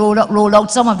budget, I rolled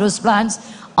out some of those plans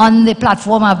on the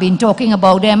platform. I've been talking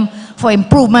about them for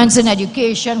improvements in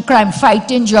education, crime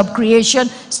fighting, job creation,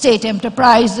 state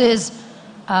enterprises,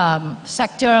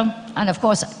 sector, and of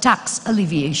course, tax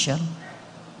alleviation.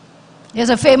 There's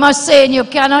a famous saying, you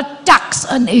cannot tax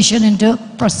a nation into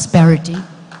prosperity.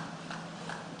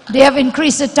 They have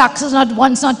increased the taxes not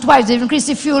once, not twice. They've increased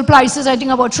the fuel prices, I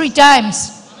think, about 3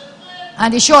 times.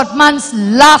 And the short months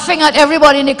laughing at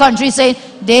everybody in the country saying,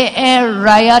 they ain't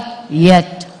riot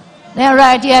yet. They ain't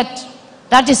riot yet.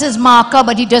 That is his marker,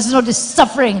 but he doesn't know the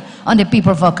suffering on the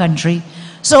people of our country.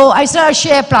 So I started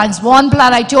share plans. One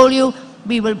plan I told you,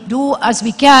 we will do as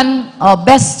we can, our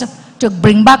best to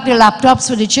bring back the laptops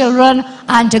for the children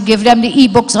and to give them the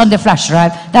e-books on the flash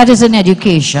drive. That is in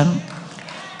education.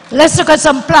 Let's look at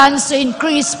some plans to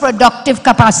increase productive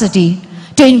capacity,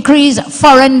 to increase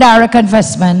foreign direct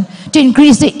investment, to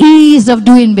increase the ease of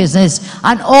doing business.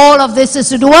 And all of this is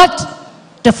to do what?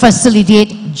 To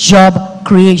facilitate job job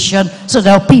creation so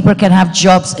that our people can have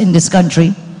jobs in this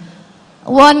country.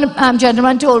 One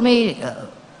gentleman told me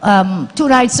 3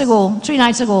 nights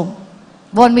ago,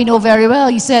 one we know very well,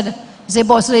 he said,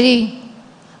 boss lady,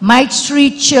 my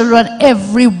 3 children,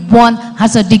 everyone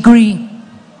has a degree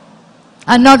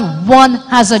and not one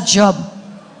has a job.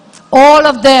 All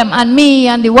of them, and me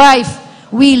and the wife,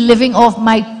 we living off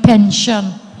my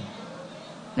pension.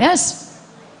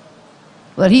 Yes?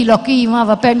 Well, he lucky even have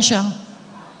a pension.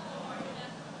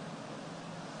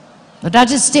 But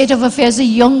that's the state of affairs. The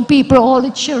young people, all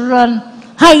the children,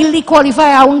 highly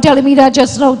qualified. I won't telling me that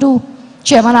just now too,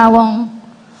 Chairman Awang.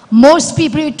 Most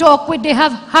people you talk with, they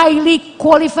have highly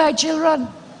qualified children,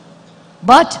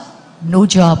 but no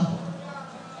job.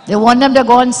 They want them to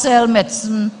go and sell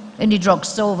medicine in the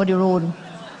drugstore over the road.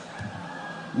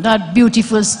 That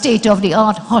beautiful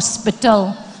state-of-the-art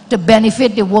hospital to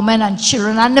benefit the women and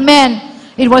children and the men.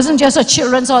 It wasn't just a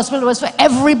children's hospital, it was for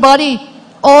everybody.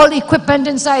 All the equipment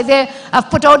inside there. I've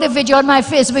put out a video on my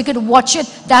Facebook, we could watch it.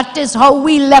 That is how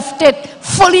we left it,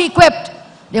 fully equipped.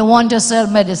 They want to sell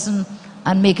medicine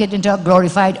and make it into a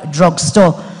glorified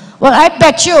drugstore. Well, I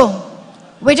bet you,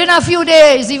 within a few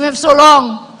days, even if so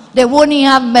long, they won't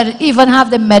even have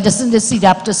the medicine, the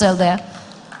CDAP to sell there.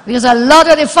 Because a lot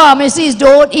of the pharmacies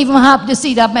don't even have the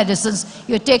CDAP medicines.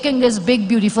 You're taking this big,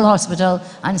 beautiful hospital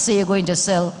and say you're going to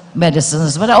sell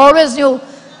medicines. But I always knew,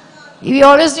 we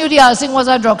always knew the Alsing was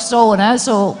a drugstore owner,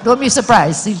 so don't be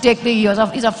surprised. He'll take the years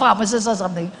off. He's a pharmacist or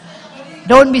something.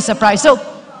 Don't be surprised. So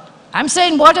I'm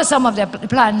saying, what are some of the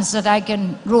plans that I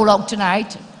can roll out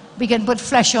tonight? We can put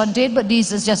flesh on it, but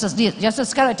this is just a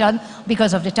skeleton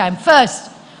because of the time.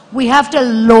 First, we have to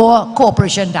lower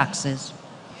corporation taxes.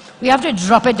 We have to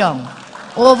drop it down.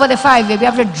 Over the 5 years, we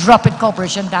have to drop it,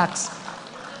 corporation tax.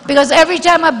 Because every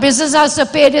time a business has to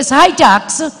pay this high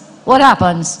tax, what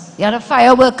happens? You have to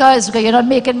fire workers because you're not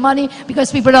making money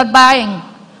because people are not buying.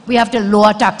 We have to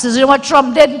lower taxes. You know what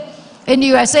Trump did in the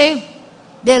USA?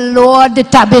 They lowered the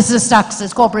business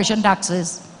taxes, corporation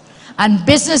taxes. And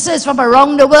businesses from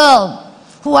around the world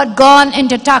who had gone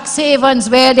into tax havens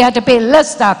where they had to pay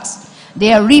less tax,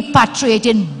 they are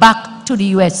repatriating back to the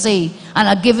USA. And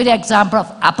I'll give you the example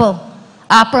of Apple.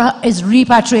 Apple is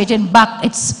repatriating back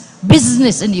its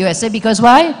business in the USA because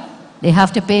why? They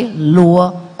have to pay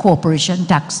lower corporation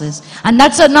taxes. And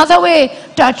that's another way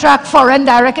to attract foreign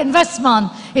direct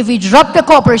investment. If we drop the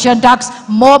corporation tax,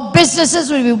 more businesses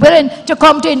will be willing to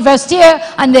come to invest here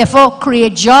and therefore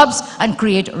create jobs and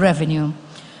create revenue.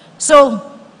 So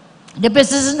the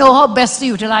businesses know how best to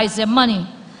utilize their money.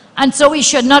 And so we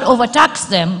should not overtax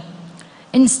them.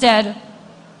 Instead,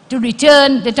 to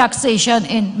return the taxation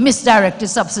in misdirected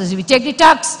subsidies. We take the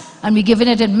tax and we're giving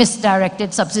it in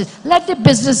misdirected subsidies. Let the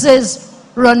businesses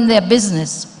run their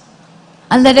business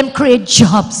and let them create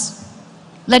jobs.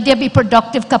 Let there be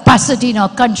productive capacity in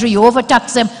our country. You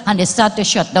overtax them and they start to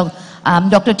shut down.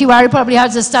 Dr. Tiwari probably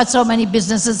has the stats how many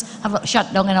businesses have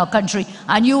shut down in our country.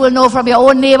 And you will know from your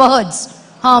own neighborhoods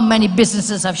how many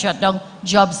businesses have shut down,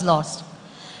 jobs lost.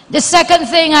 The second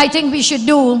thing I think we should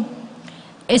do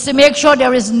is to make sure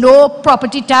there is no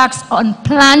property tax on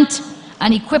plant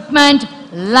and equipment,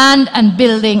 land and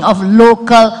building of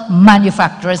local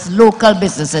manufacturers, local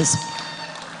businesses.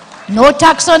 No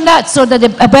tax on that, so that,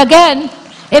 again,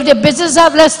 if the businesses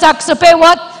have less tax to pay,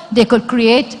 what? They could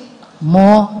create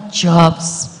more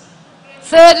jobs.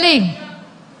 Thirdly,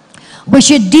 we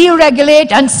should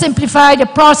deregulate and simplify the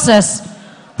process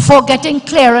for getting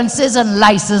clearances and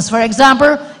license. For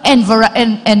example,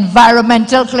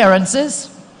 environmental clearances,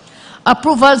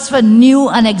 approvals for new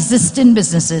and existing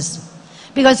businesses.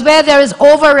 Because where there is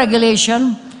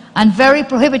over-regulation and very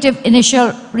prohibitive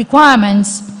initial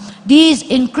requirements, these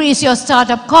increase your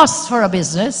startup costs for a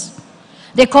business.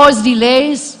 They cause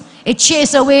delays. It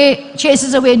chases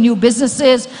away new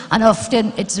businesses, and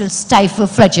often it will stifle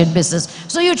fledgling business.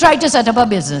 So you try to set up a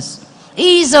business.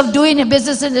 Ease of doing a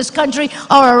business in this country,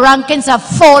 our rankings have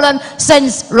fallen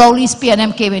since Rowley's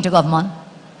PNM came into government.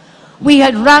 We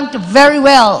had ranked very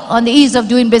well on the ease of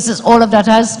doing business. All of that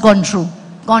has gone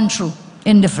through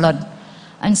in the flood.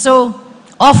 And so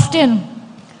often,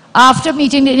 after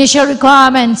meeting the initial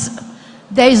requirements,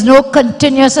 there is no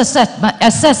continuous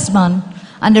assessment,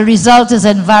 and the result is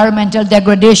environmental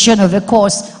degradation of the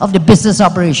course of the business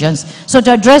operations. So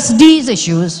to address these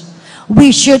issues,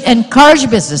 we should encourage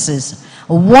businesses,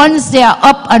 once they are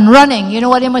up and running, you know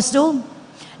what they must do?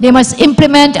 They must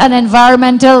implement an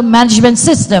environmental management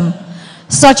system,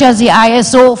 such as the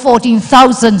ISO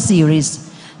 14000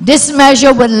 series. This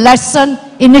measure will lessen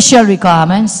initial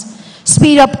requirements,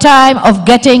 speed up time of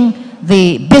getting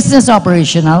the business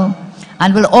operational,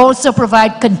 and will also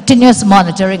provide continuous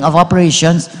monitoring of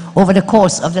operations over the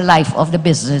course of the life of the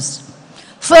business.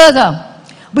 Further,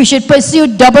 we should pursue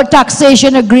double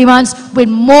taxation agreements with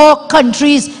more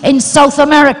countries in South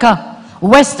America,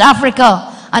 West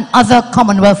Africa, and other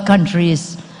Commonwealth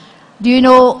countries. Do you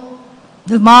know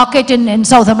the market in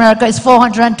South America is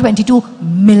 422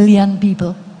 million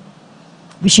people?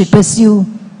 We should pursue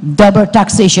double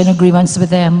taxation agreements with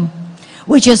them.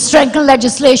 We should strengthen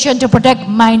legislation to protect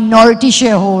minority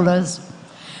shareholders.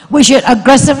 We should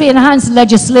aggressively enhance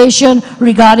legislation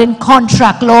regarding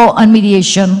contract law and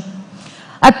mediation.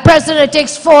 At present, it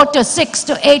takes 4 to 6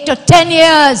 to 8 to 10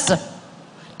 years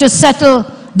to settle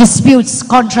disputes,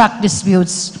 contract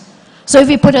disputes. So if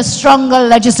we put a stronger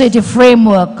legislative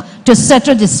framework to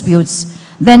settle disputes,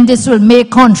 then this will make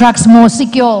contracts more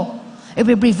secure. It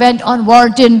will prevent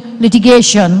unwarranted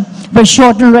litigation, will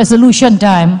shorten resolution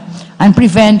time, and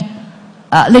prevent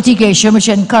litigation, which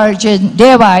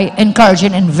thereby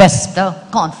encouraging investor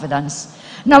confidence.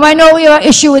 Now, I know we have an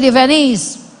issue with the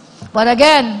Venice, but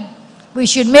again, we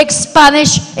should make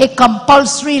Spanish a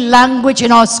compulsory language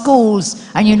in our schools.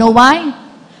 And you know why?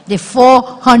 The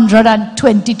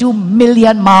 422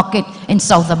 million market in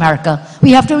South America.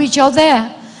 We have to reach out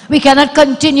there. We cannot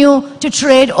continue to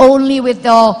trade only with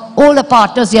our older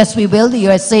partners. Yes, we will, the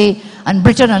USA and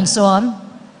Britain and so on.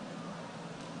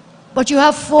 But you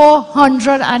have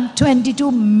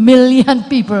 422 million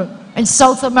people in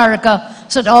South America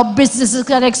so that our businesses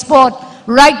can export.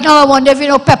 Right now, I wonder if you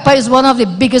know pepper is one of the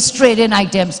biggest trading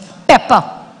items. Pepper.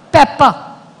 Pepper.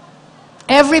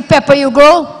 Every pepper you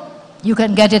grow, you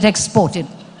can get it exported.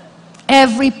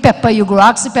 Every pepper you grow.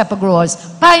 Ask the pepper growers.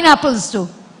 Pineapples too.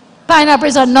 Pineapple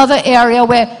is another area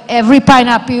where every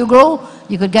pineapple you grow,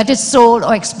 you could get it sold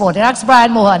or exported. Ask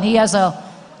Brian Mohan. He has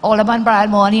Alderman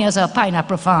Brian Mohan, he has a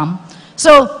pineapple farm.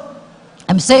 So,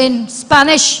 I'm saying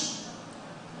Spanish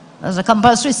as a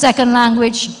compulsory second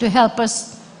language to help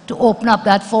us to open up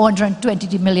that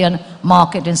 420 million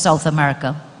market in South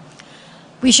America.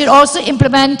 We should also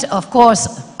implement, of course,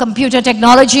 computer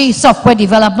technology, software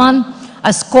development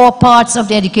as core parts of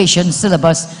the education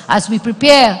syllabus as we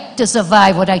prepare to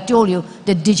survive what I told you,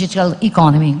 the digital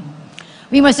economy.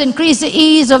 We must increase the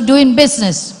ease of doing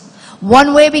business.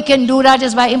 One way we can do that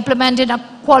is by implementing a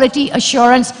quality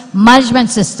assurance management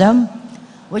system,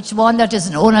 which one that is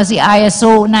known as the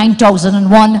ISO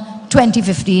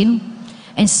 9001-2015,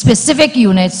 in specific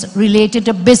units related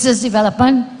to business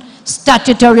development,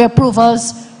 statutory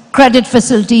approvals, credit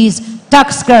facilities,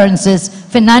 tax clearances,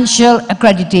 financial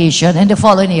accreditation in the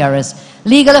following areas: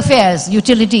 legal affairs,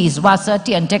 utilities, WASA,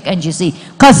 TNTEC, NGC,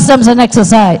 customs and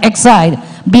excise,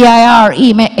 BIR,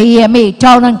 EMA,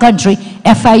 town and country,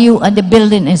 FIU, and the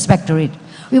building inspectorate.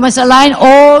 We must align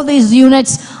all these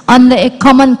units under a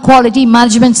common quality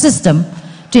management system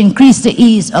to increase the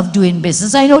ease of doing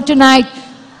business. I know tonight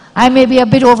I may be a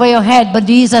bit over your head, but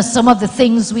these are some of the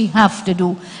things we have to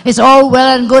do. It's all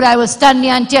well and good. I will stand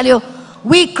here and tell you,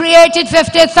 we created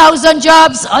 50,000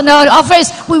 jobs on our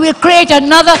office. We will create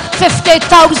another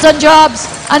 50,000 jobs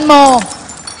and more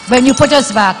when you put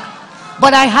us back.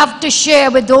 But I have to share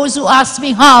with those who ask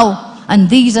me how, and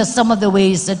these are some of the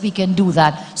ways that we can do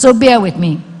that. So bear with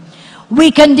me. We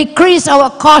can decrease our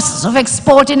costs of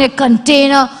exporting a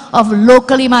container of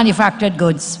locally manufactured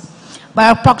goods by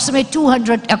approximately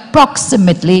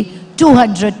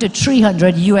 200 to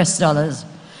 300 US dollars.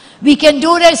 We can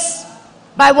do this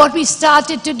by what we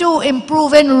started to do,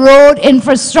 improving road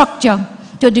infrastructure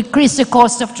to decrease the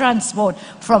cost of transport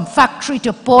from factory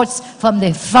to ports, from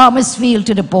the farmer's field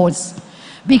to the ports.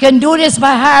 We can do this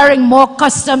by hiring more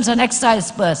customs and excise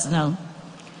personnel.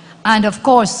 And of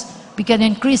course, we can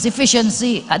increase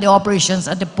efficiency at the operations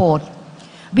at the port.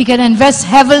 We can invest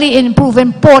heavily in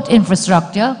improving port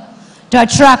infrastructure to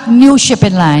attract new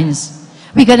shipping lines.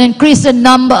 We can increase the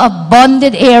number of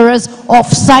bonded areas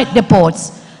off-site the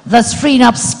ports, thus freeing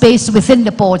up space within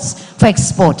the ports for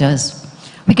exporters.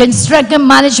 We can strengthen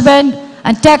management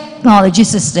and technology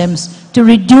systems to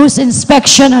reduce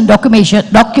inspection and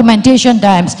documentation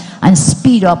times and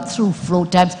speed up through flow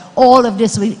times. All of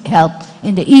this will help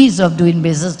in the ease of doing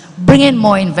business, bring in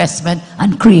more investment,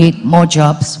 and create more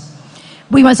jobs.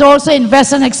 We must also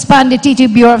invest and expand the TT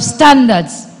Bureau of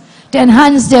Standards to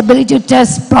enhance the ability to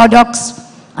test products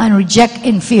and reject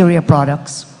inferior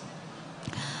products.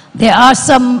 There are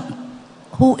some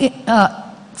who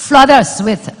flood us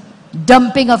with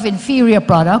dumping of inferior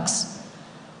products,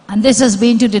 and this has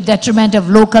been to the detriment of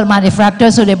local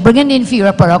manufacturers. So they bring in the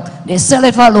inferior product, they sell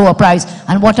it for a lower price,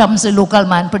 and what happens to the local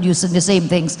man producing the same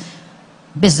things?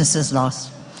 Businesses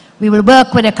lost. We will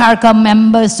work with the CARICOM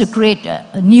members to create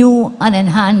a new and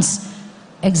enhanced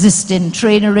existing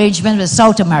trade arrangement with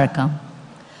South America.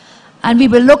 And we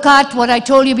will look at what I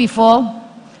told you before,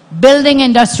 building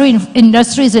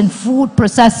industries in food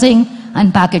processing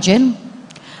and packaging,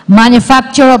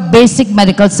 manufacture of basic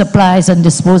medical supplies and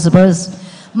disposables,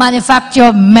 manufacture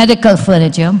of medical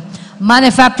furniture,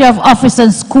 manufacture of office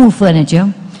and school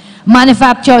furniture,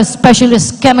 manufacture of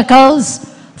specialist chemicals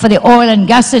for the oil and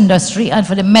gas industry and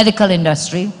for the medical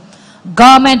industry,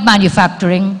 garment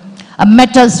manufacturing, a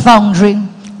metals foundry,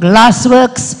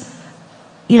 glassworks,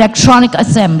 electronic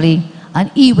assembly, and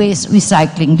e-waste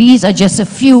recycling. These are just a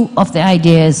few of the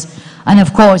ideas, and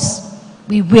of course,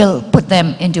 we will put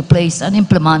them into place and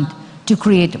implement to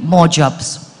create more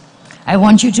jobs. I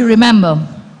want you to remember,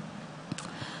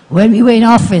 when we were in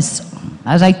office,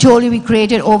 as I told you, we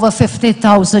created over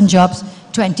 50,000 jobs,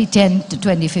 2010 to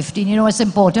 2015. You know what's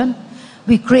important?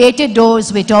 We created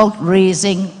those without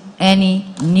raising any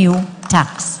new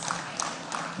tax.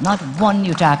 Not one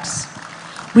new tax.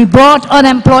 We brought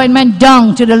unemployment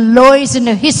down to the lowest in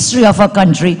the history of our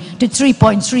country, to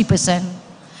 3.3%.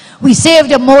 We saved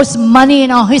the most money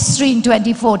in our history in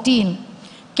 2014.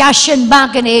 Cash and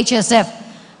bank in HSF,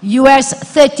 US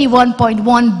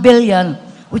 31.1 billion,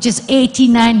 which is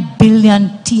 89 billion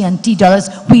TNT dollars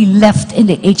we left in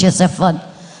the HSF fund.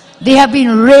 They have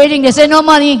been raiding, they say no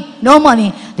money, no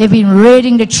money. They've been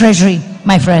raiding the treasury,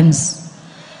 my friends.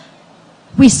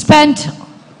 We spent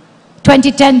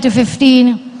 2010 to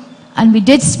 15, and we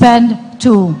did spend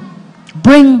to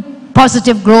bring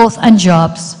positive growth and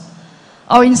jobs.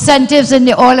 Our incentives in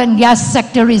the oil and gas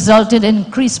sector resulted in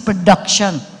increased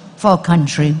production for our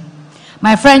country.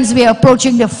 My friends, we are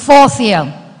approaching the 4th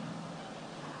year.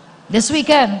 This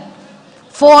weekend,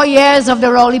 4 years of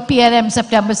the Rowley PNM,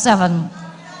 September 7,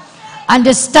 and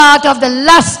the start of the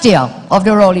last year of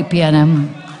the Rowley PNM.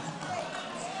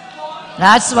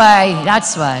 That's why.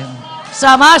 So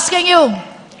I'm asking you,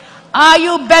 are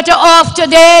you better off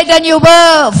today than you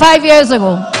were 5 years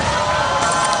ago?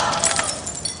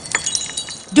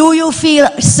 Do you feel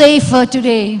safer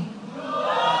today?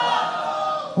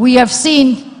 We have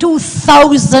seen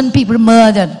 2,000 people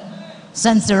murdered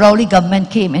since the Rowley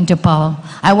government came into power.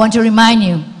 I want to remind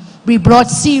you, we brought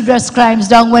serious crimes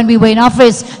down when we were in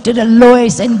office to the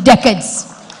lowest in decades.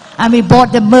 And we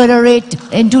brought the murder rate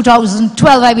in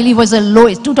 2012, I believe was the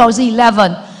lowest,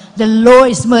 2011, the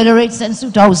lowest murder rate since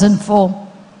 2004.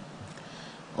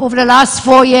 Over the last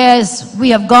 4 years, we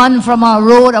have gone from our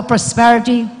road of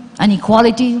prosperity and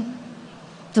equality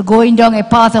to going down a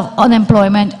path of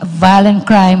unemployment, violent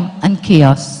crime, and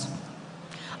chaos.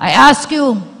 I ask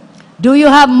you, do you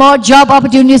have more job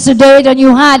opportunities today than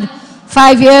you had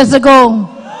 5 years ago?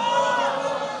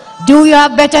 Do you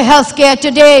have better health care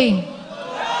today?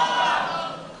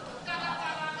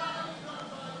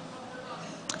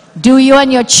 Do you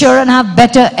and your children have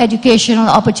better educational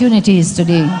opportunities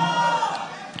today?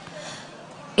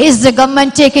 Is the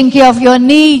government taking care of your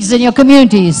needs in your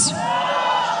communities?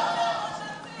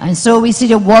 And so we see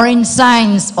the worrying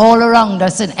signs all around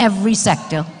us in every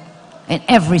sector,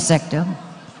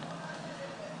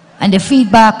 And the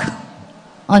feedback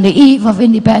on the eve of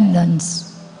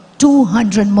independence,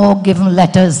 200 more given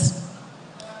letters.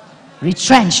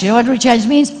 Retrenched. You know what retrenched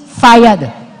means?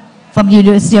 Fired from the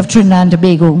University of Trinidad and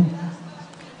Tobago.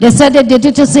 They said they did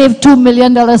it to save $2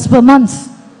 million per month.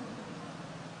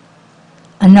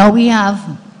 And now we have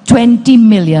 $20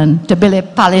 million to build a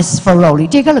palace for Rowley.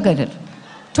 Take a look at it.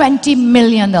 $20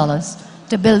 million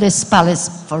to build this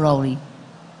palace for Rowley.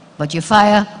 But you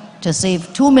fire to save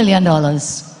 $2 million.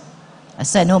 I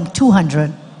send home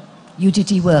 200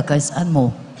 UTT workers and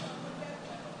more.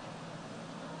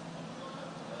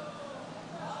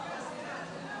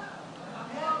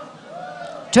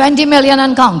 $20 million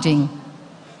and counting.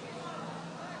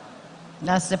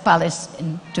 That's the palace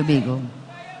in Tobago.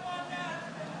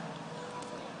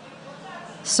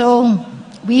 So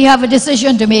we have a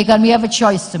decision to make and we have a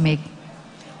choice to make.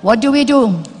 What do we do?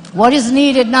 What is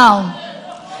needed now?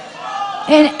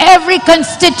 In every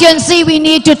constituency, we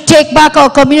need to take back our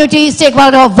communities, take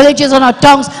back our villages and our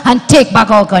towns, and take back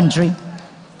our country.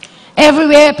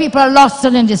 Everywhere, people are lost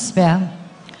and in despair.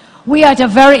 We are at a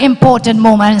very important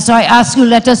moment, so I ask you,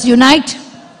 let us unite.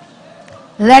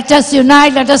 Let us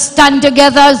unite, let us stand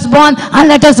together as one, and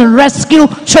let us rescue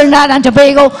Trinidad and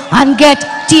Tobago and get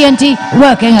TNT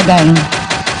working again.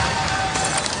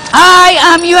 I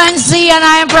am UNC and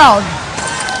I am proud.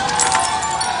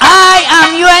 I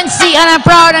am UNC and I'm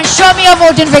proud, and show me your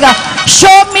voting figure.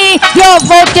 Show me your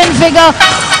voting figure.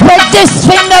 With this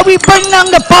finger we bring down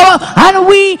the power and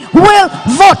we will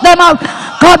vote them out.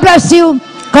 God bless you.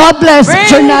 God bless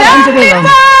Trinidad and Tobago.